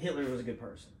 Hitler was a good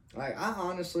person. Like, I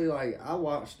honestly, like, I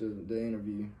watched the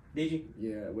interview. Did you?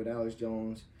 Yeah, with Alex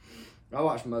Jones. I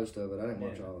watched most of it. I didn't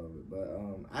watch all of it. But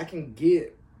I can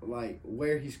get, like,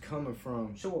 where he's coming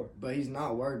from. Sure. But he's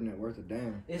not wording it worth a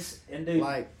damn. And dude,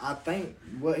 like, I think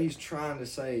what he's trying to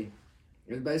say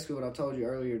is basically what I told you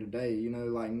earlier today. You know,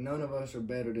 like, none of us are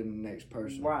better than the next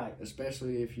person. Right.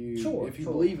 Especially if you sure.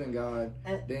 believe in God,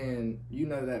 then you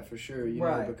know that for sure. You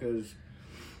know, because...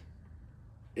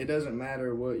 It doesn't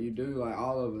matter what you do, like,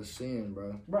 all of us sin,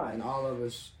 bro. Right. And all of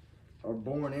us are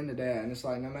born into that. And it's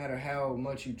like, no matter how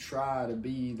much you try to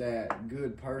be that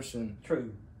good person.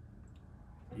 True.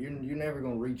 You're never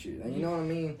going to reach it. And you know what I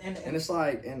mean? And it's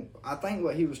like, and I think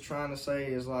what he was trying to say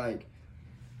is, like,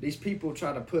 these people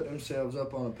try to put themselves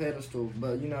up on a pedestal.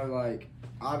 But, you know, like,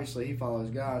 obviously he follows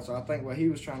God. So I think what he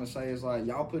was trying to say is, like,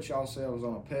 y'all put yourselves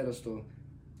on a pedestal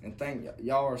and think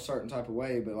y'all are a certain type of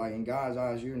way, but like in God's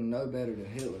eyes, you're no better than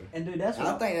Hitler. And dude, I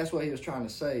think that's what he was trying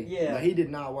to say. Yeah, but he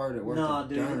did not word it. No,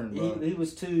 dude, he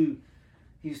was too.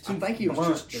 I think he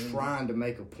was just trying to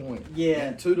make a point. Yeah,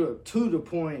 and to the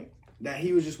point that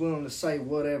he was just willing to say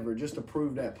whatever just to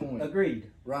prove that point. Agreed.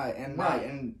 Right, and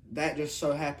and that just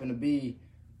so happened to be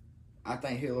I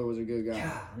think Hitler was a good guy.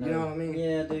 God, you know what I mean?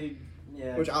 Yeah, dude.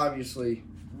 Yeah. Which obviously,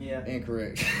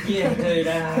 incorrect. Yeah, dude.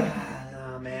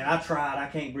 Man, I tried. I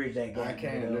can't bridge that gap. I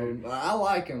can't, dude. I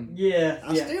like him. Yeah.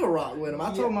 I still rock with him.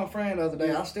 I told my friend the other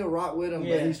day, I still rock with him,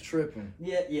 but he's tripping.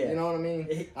 Yeah. You know what I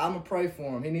mean? I'm going to pray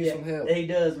for him. He needs some help. He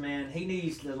does, man. He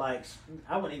needs to,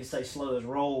 I wouldn't even say slow his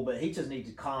roll, but he just needs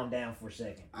to calm down for a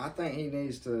second. I think he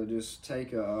needs to just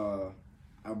take a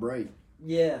break.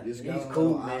 Yeah. Just he's go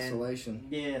cool, in man. Isolation.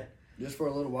 Yeah. Just for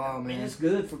a little while, man. I mean, it's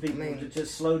good for people to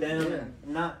just slow down and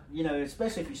not,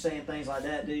 especially if you're saying things like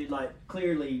that, dude,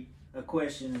 clearly a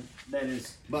question that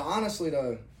is... But honestly,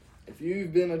 though, if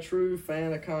you've been a true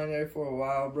fan of Kanye for a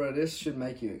while, bro, this should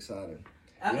make you excited.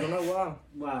 You don't know why?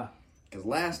 Why? Because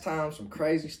last time some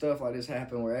crazy stuff like this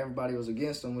happened where everybody was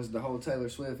against him was the whole Taylor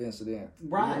Swift incident.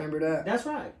 Right. You remember that? That's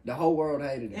right. The whole world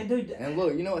hated him. And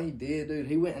look, you know what he did, dude?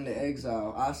 He went into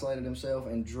exile, isolated himself,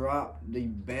 and dropped the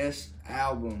best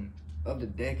album of the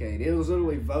decade. It was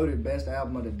literally voted best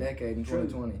album of the decade in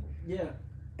 2020. Yeah.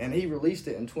 And he released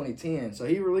it in 2010. So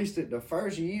he released it the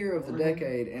first year of the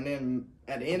decade, and then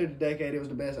at the end of the decade, it was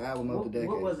the best album of the decade.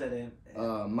 What was that in?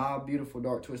 My Beautiful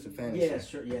Dark Twisted Fantasy. Yeah,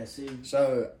 sure. Yeah, see.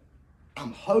 So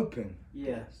I'm hoping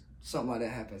something like that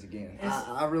happens again.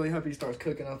 I really hope he starts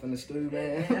cooking up in the stew,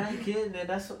 man. And I ain't kidding.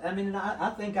 And I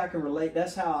think I can relate.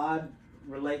 That's how I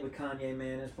relate with Kanye,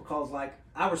 man. It's because,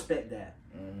 I respect that.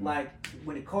 Mm-hmm.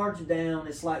 When the cards are down,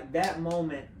 it's like that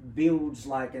moment builds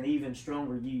an even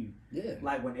stronger you. Yeah.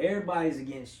 When everybody's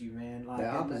against you, man. The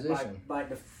opposition.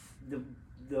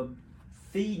 The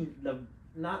feed, the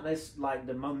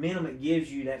momentum it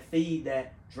gives you, that feed,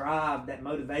 that drive, that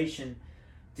motivation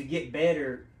to get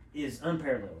better is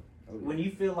unparalleled. Oh, yeah. When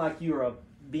you feel like you're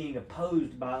being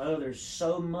opposed by others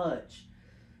so much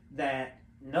that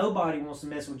nobody wants to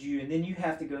mess with you, and then you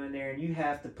have to go in there and you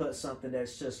have to put something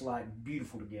that's just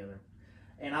beautiful together.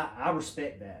 And I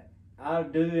respect that. I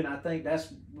do, and I think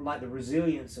that's the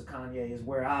resilience of Kanye is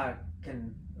where I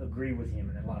can agree with him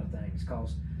in a lot of things.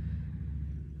 Because,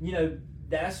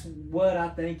 that's what I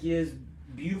think is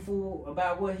beautiful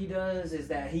about what he does, is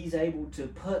that he's able to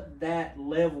put that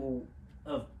level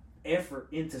of effort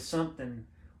into something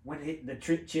when the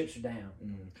chips are down.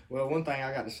 Mm-hmm. Well, one thing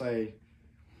I got to say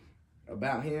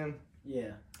about him,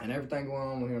 and everything going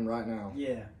on with him right now,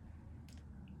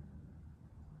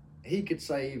 he could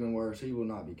say even worse. He will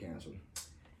not be canceled.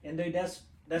 And dude, that's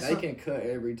they can cut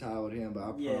every tie with him, but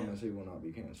I promise he will not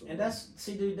be canceled. And that's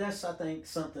I think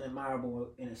something admirable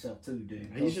in itself too, dude.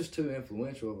 He's just too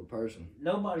influential of a person.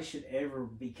 Nobody should ever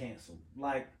be canceled.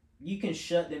 You can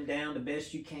shut them down the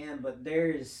best you can, but there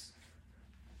is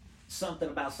something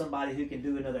about somebody who can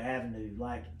do another avenue.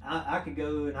 I could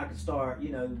go and I could start,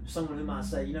 someone who might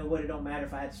say, it don't matter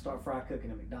if I had to start fried cooking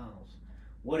at McDonald's.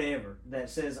 Whatever. That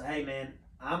says, hey man,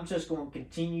 I'm just going to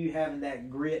continue having that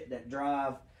grit, that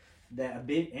drive, that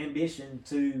ambition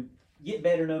to get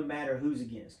better no matter who's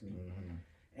against me. Mm-hmm.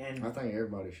 And I think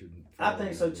everybody should. I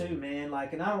think so too, man.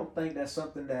 And I don't think that's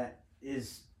something that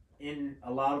is in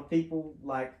a lot of people,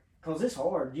 because it's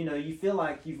hard. You feel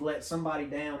like you've let somebody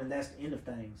down and that's the end of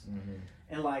things. Mm-hmm.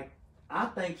 And I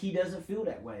think he doesn't feel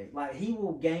that way. He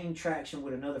will gain traction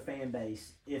with another fan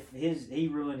base if he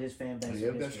ruined his fan base.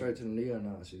 He'll go straight to the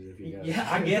neo-Nazis if he got it.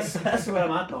 I guess that's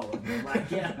what I thought. Dude,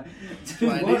 these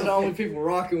are the only people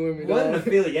rocking with me. What an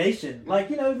affiliation.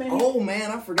 Man. Oh,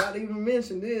 man, I forgot to even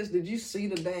mention this. Did you see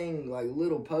the dang,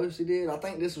 little post he did? I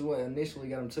think this is what initially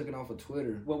got him taken off of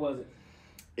Twitter. What was it?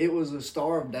 It was a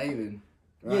Star of David.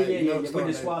 Right? Yeah. With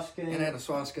the swastika. And had a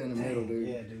swastika in the middle, dude.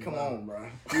 Yeah, dude. Come on, bro.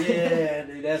 Yeah,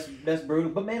 dude, that's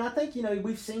brutal. But man, I think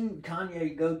we've seen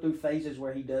Kanye go through phases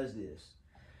where he does this.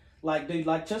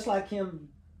 Just like him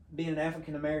being an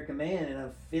African American man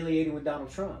and affiliating with Donald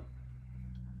Trump.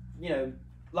 During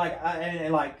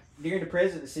the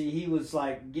presidency, he was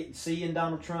seeing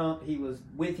Donald Trump. He was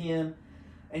with him.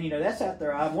 And, that's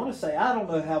after, I want to say, I don't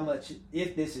know how much,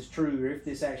 if this is true or if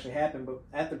this actually happened, but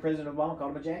after President Obama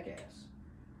called him a jackass.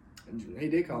 He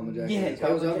did call him a jackass. Yeah,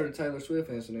 that was after the Taylor Swift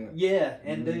incident. Yeah,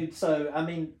 and dude, so,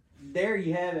 there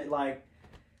you have it.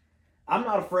 I'm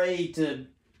not afraid to,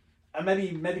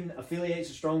 maybe affiliate's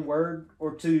a strong word,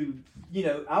 or to,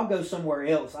 I'll go somewhere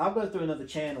else. I'll go through another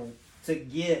channel to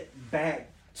get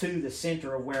back to the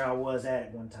center of where I was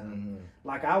at one time.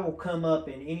 Mm-hmm. I will come up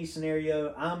in any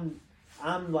scenario. I'm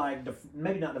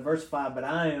maybe not diversified, but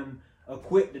I am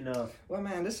equipped enough. Well,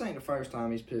 man, this ain't the first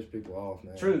time he's pissed people off,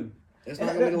 man. True. It's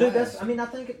not going to be the last. I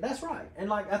think that's right.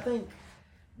 And, I think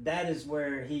that is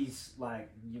where he's,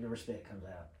 the respect comes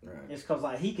out. Right. It's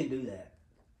because, he can do that.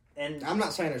 And I'm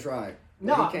not saying it's right.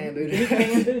 No, he can do that. He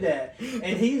can do that,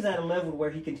 and he's at a level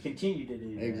where he can continue to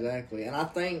do that. Exactly, and I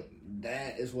think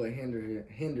that is what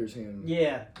hinders him.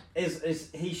 Yeah, is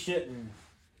he shouldn't,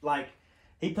 like,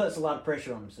 he puts a lot of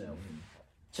pressure on himself.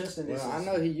 Just in this. Well, I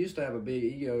know he used to have a big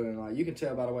ego, and like you can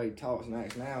tell by the way he talks and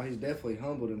acts now, he's definitely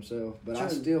humbled himself. But I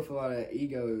still feel like that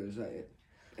ego is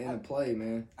in play,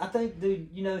 man. I think, dude,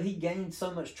 he gained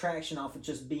so much traction off of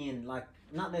just being like,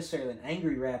 not necessarily an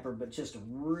angry rapper, but just a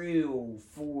real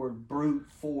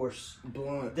brute force,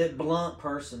 blunt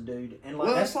person, dude. And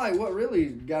like, that's like what really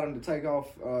got him to take off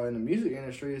in the music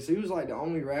industry. Is he was like the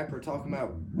only rapper talking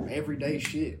about everyday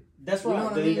shit. That's right, you know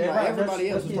what dude. I mean? Like, right. everybody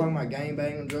else was talking about gang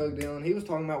banging, drug dealing. He was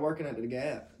talking about working at the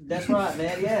Gap. That's right,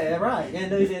 man. Yeah, right. And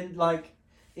dude, and like,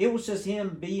 it was just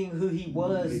him being who he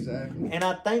was. Exactly. And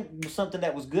I think something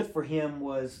that was good for him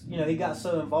was, he got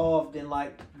so involved in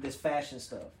like this fashion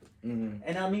stuff. Mm-hmm.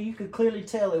 And I mean, you could clearly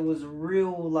tell it was a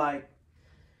real, like,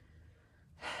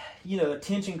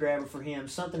 attention grabber for him,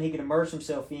 something he could immerse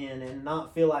himself in and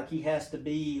not feel like he has to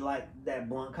be like that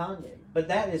blunt Kanye. But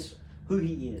that is who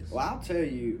he is. Well, I'll tell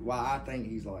you why I think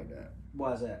he's like that.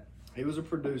 Why is that? He was a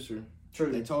producer.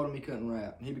 True. They told him he couldn't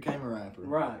rap. He became a rapper.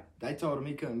 Right. They told him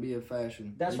he couldn't be a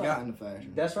fashion. That's he right. got into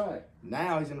fashion. That's right.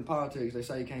 Now he's into politics. They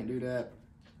say he can't do that.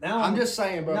 Now I'm just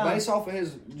saying, bro. Based off of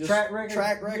his track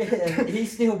record, yeah,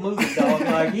 he's still moving, dog.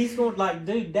 Like he's going, like,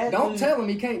 dude. Don't tell him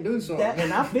he can't do something.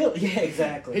 And I feel,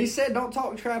 exactly. He said, "Don't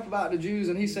talk crap about the Jews,"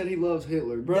 and he said he loves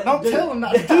Hitler, bro. Don't tell him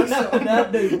not to do something.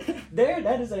 No, dude.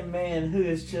 That is a man who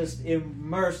has just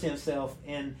immersed himself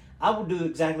in. I will do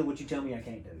exactly what you tell me I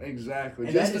can't do. Exactly,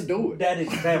 and just to do it.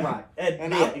 That right.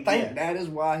 And I think that is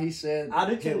why he said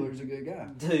Hitler's a good guy,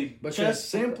 dude. Because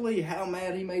simply how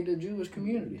mad he made the Jewish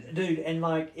community, dude. And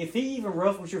like, if he even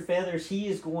ruffles your feathers, he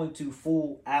is going to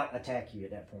full out attack you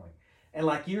at that point. And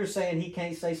like you were saying, he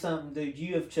can't say something, dude.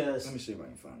 You have just. Let me see if I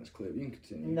can find this clip. You can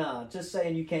continue. Nah, just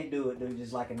saying you can't do it, dude,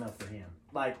 is like enough for him.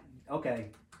 Like, okay,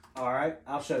 all right,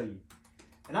 I'll show you,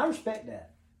 and I respect that.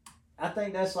 I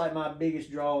think that's like my biggest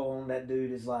draw on that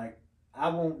dude is like, I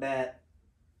want that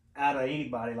out of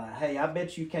anybody. Like, hey, I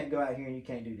bet you can't go out here and you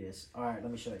can't do this. All right,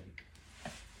 let me show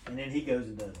you. And then he goes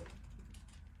and does it.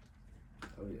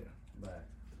 Oh yeah, but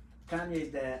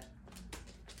Kanye's that.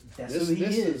 That's who he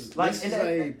is. Like, this is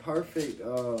a perfect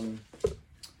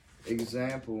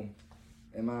example,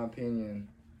 in my opinion,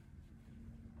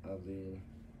 of the.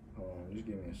 Hold on, just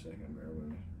give me a second. Bear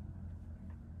with me.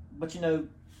 But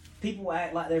people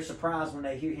act like they're surprised when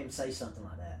they hear him say something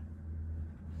like that.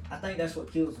 I think that's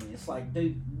what kills me. It's like,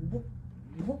 dude,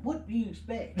 what do you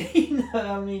expect? You know what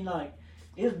I mean? Like,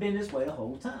 it's been this way the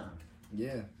whole time.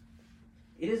 Yeah.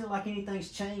 It isn't like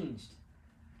anything's changed.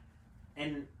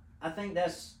 And I think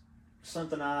that's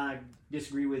something I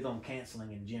disagree with on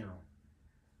canceling in general.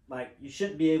 Like, you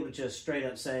shouldn't be able to just straight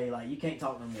up say, like, you can't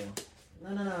talk no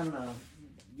more. No.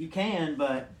 You can,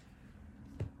 but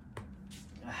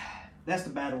that's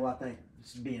the battle I think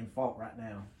is being fought right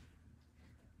now.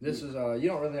 This is you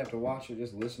don't really have to watch it,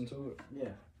 just listen to it. Yeah.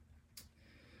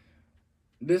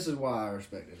 This is why I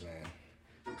respect this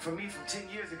man. For me, from 10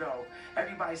 years ago,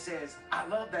 everybody says, I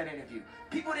love that interview.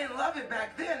 People didn't love it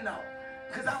back then, though,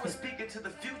 because I was speaking to the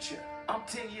future. I'm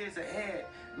 10 years ahead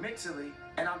mentally,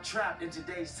 and I'm trapped in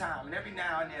today's time. And every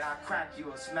now and then, I crack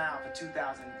you a smile for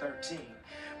 2013,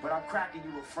 but I'm cracking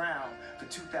you a frown for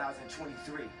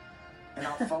 2023. And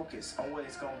I'll focus on what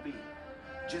it's going to be.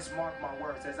 Just mark my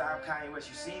words. As I'm Kayne West,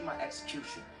 you seen my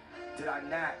execution. Did I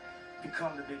not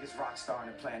become the biggest rock star on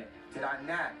the planet? Did I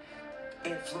not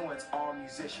influence all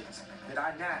musicians? Did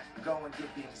I not go and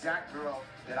get the exact girl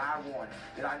that I wanted?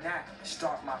 Did I not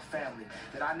start my family?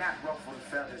 Did I not ruffle the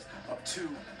feathers of 2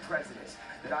 presidents?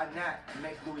 Did I not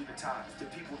make Louis Vuittons?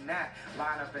 Did people not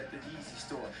line up at the Yeezy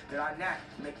store? Did I not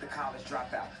make the college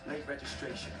dropout, late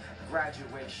registration,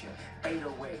 graduation,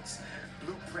 808s,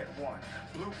 Blueprint 1,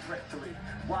 Blueprint 3,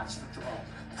 Watch the Throne,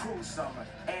 Cruise Summer,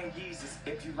 and Yeezus,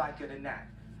 if you like it or not?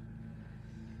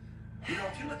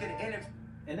 If you look at the interview.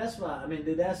 And that's why,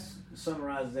 dude, that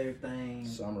summarizes everything.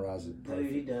 Summarize it perfect.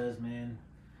 Dude, he does, man.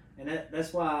 And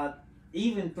that's why,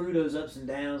 even through those ups and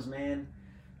downs, man,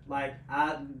 like,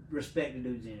 I respect the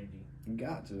dude's energy. You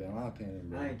got to, in my opinion,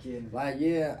 bro. I ain't kidding. Like,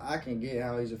 yeah, I can get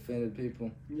how he's offended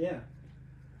people. Yeah.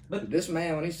 But this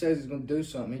man, when he says he's going to do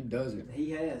something, he does it.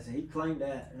 He has. He claimed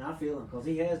that, and I feel him, because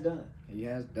he has done it. He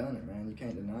has done it, man. You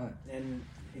can't deny it. And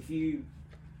if you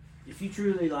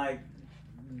truly, like,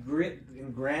 grip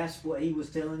and grasp what he was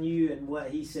telling you and what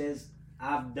he says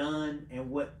I've done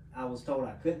and what I was told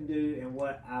I couldn't do and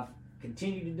what I've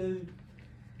continued to do,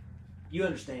 you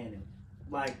understand him.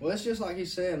 Like, well, it's just like he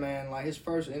said, man. Like his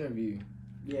first interview,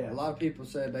 Yeah. A lot of people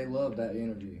said they loved that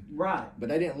interview. Right. But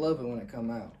they didn't love it when it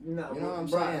come out. No. You know what I'm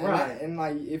saying? Right. And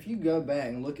like, if you go back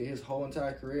and look at his whole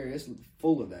entire career, it's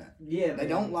full of that. Yeah, They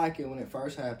don't like it when it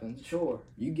first happens. Sure.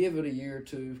 You give it a year or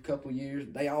two, a couple years,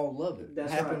 they all love it.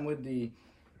 That's It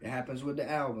happens with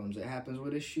the albums. It happens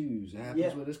with his shoes. It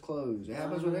happens with his clothes. It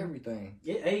happens with everything.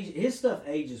 His stuff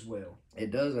ages well. It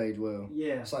does age well.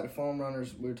 Yeah. It's like the foam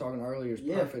runners we were talking earlier. It's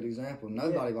perfect example.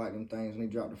 Nobody liked them things when he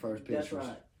dropped the first pictures. That's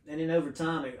right. And then over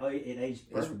time, it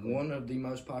aged perfectly. It's one of the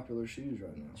most popular shoes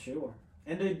right now. Sure.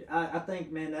 And dude, I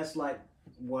think, man, that's like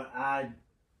what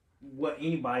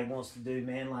anybody wants to do,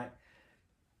 man. Like,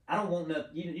 I don't want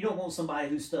you don't want somebody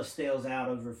whose stuff stales out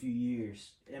over a few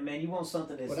years. And man, you want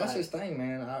something that's that's his thing,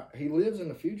 man. He lives in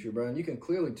the future, bro, and you can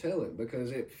clearly tell it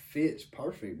because it fits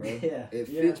perfect, bro. Yeah, it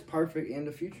fits perfect in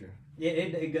the future. Yeah,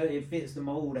 it fits the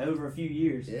mold over a few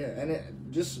years. Yeah,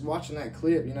 and just watching that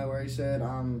clip, you know, where he said,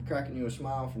 "I'm cracking you a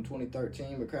smile from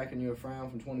 2013, but cracking you a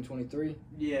frown from 2023."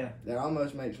 Yeah, that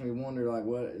almost makes me wonder, like,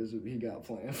 what is he got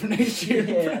planned for next year?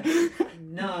 Yeah,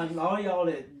 no, all y'all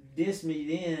that diss me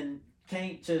then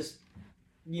can't just,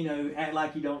 act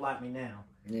like you don't like me now.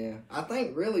 Yeah, I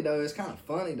think really though it's kind of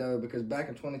funny though because back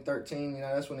in 2013,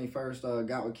 that's when he first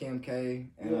got with Kim K,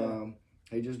 and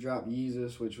he just dropped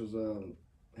Yeezus, which was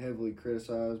heavily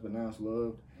criticized, but now it's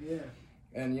loved. Yeah.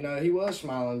 And he was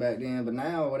smiling back then, but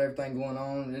now with everything going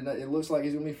on, it looks like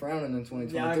he's gonna be frowning in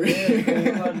 2023. Yeah, I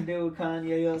guess what to do with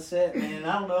Kanye upset, man.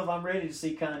 I don't know if I'm ready to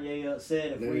see Kanye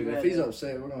upset. If he's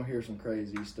upset, we're gonna hear some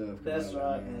crazy stuff. That's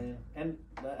right, man. And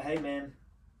hey, man,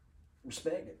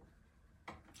 respect it.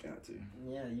 Got to.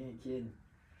 Yeah, you ain't kidding.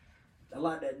 I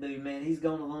like that dude, man. He's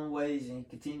gone a long ways and he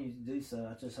continues to do so.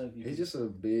 I just hope he's just a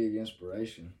big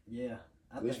inspiration. Yeah.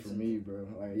 At least for me, bro.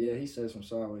 Like, yeah, he says some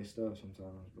sideways stuff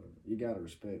sometimes, but you gotta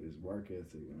respect his work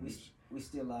ethic. We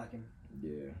still like him.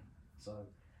 Yeah. So,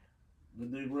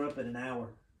 dude, we're up at an hour.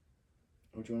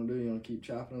 What you wanna do? You wanna keep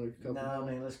chopping it a couple? No,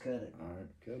 man, let's cut it. All right,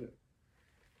 cut it.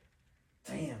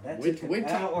 Damn, that took an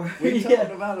hour. We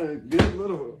talked about a good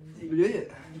little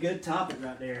good topic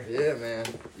right there. Yeah, man.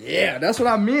 Yeah, that's what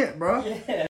I meant, bro. Yeah.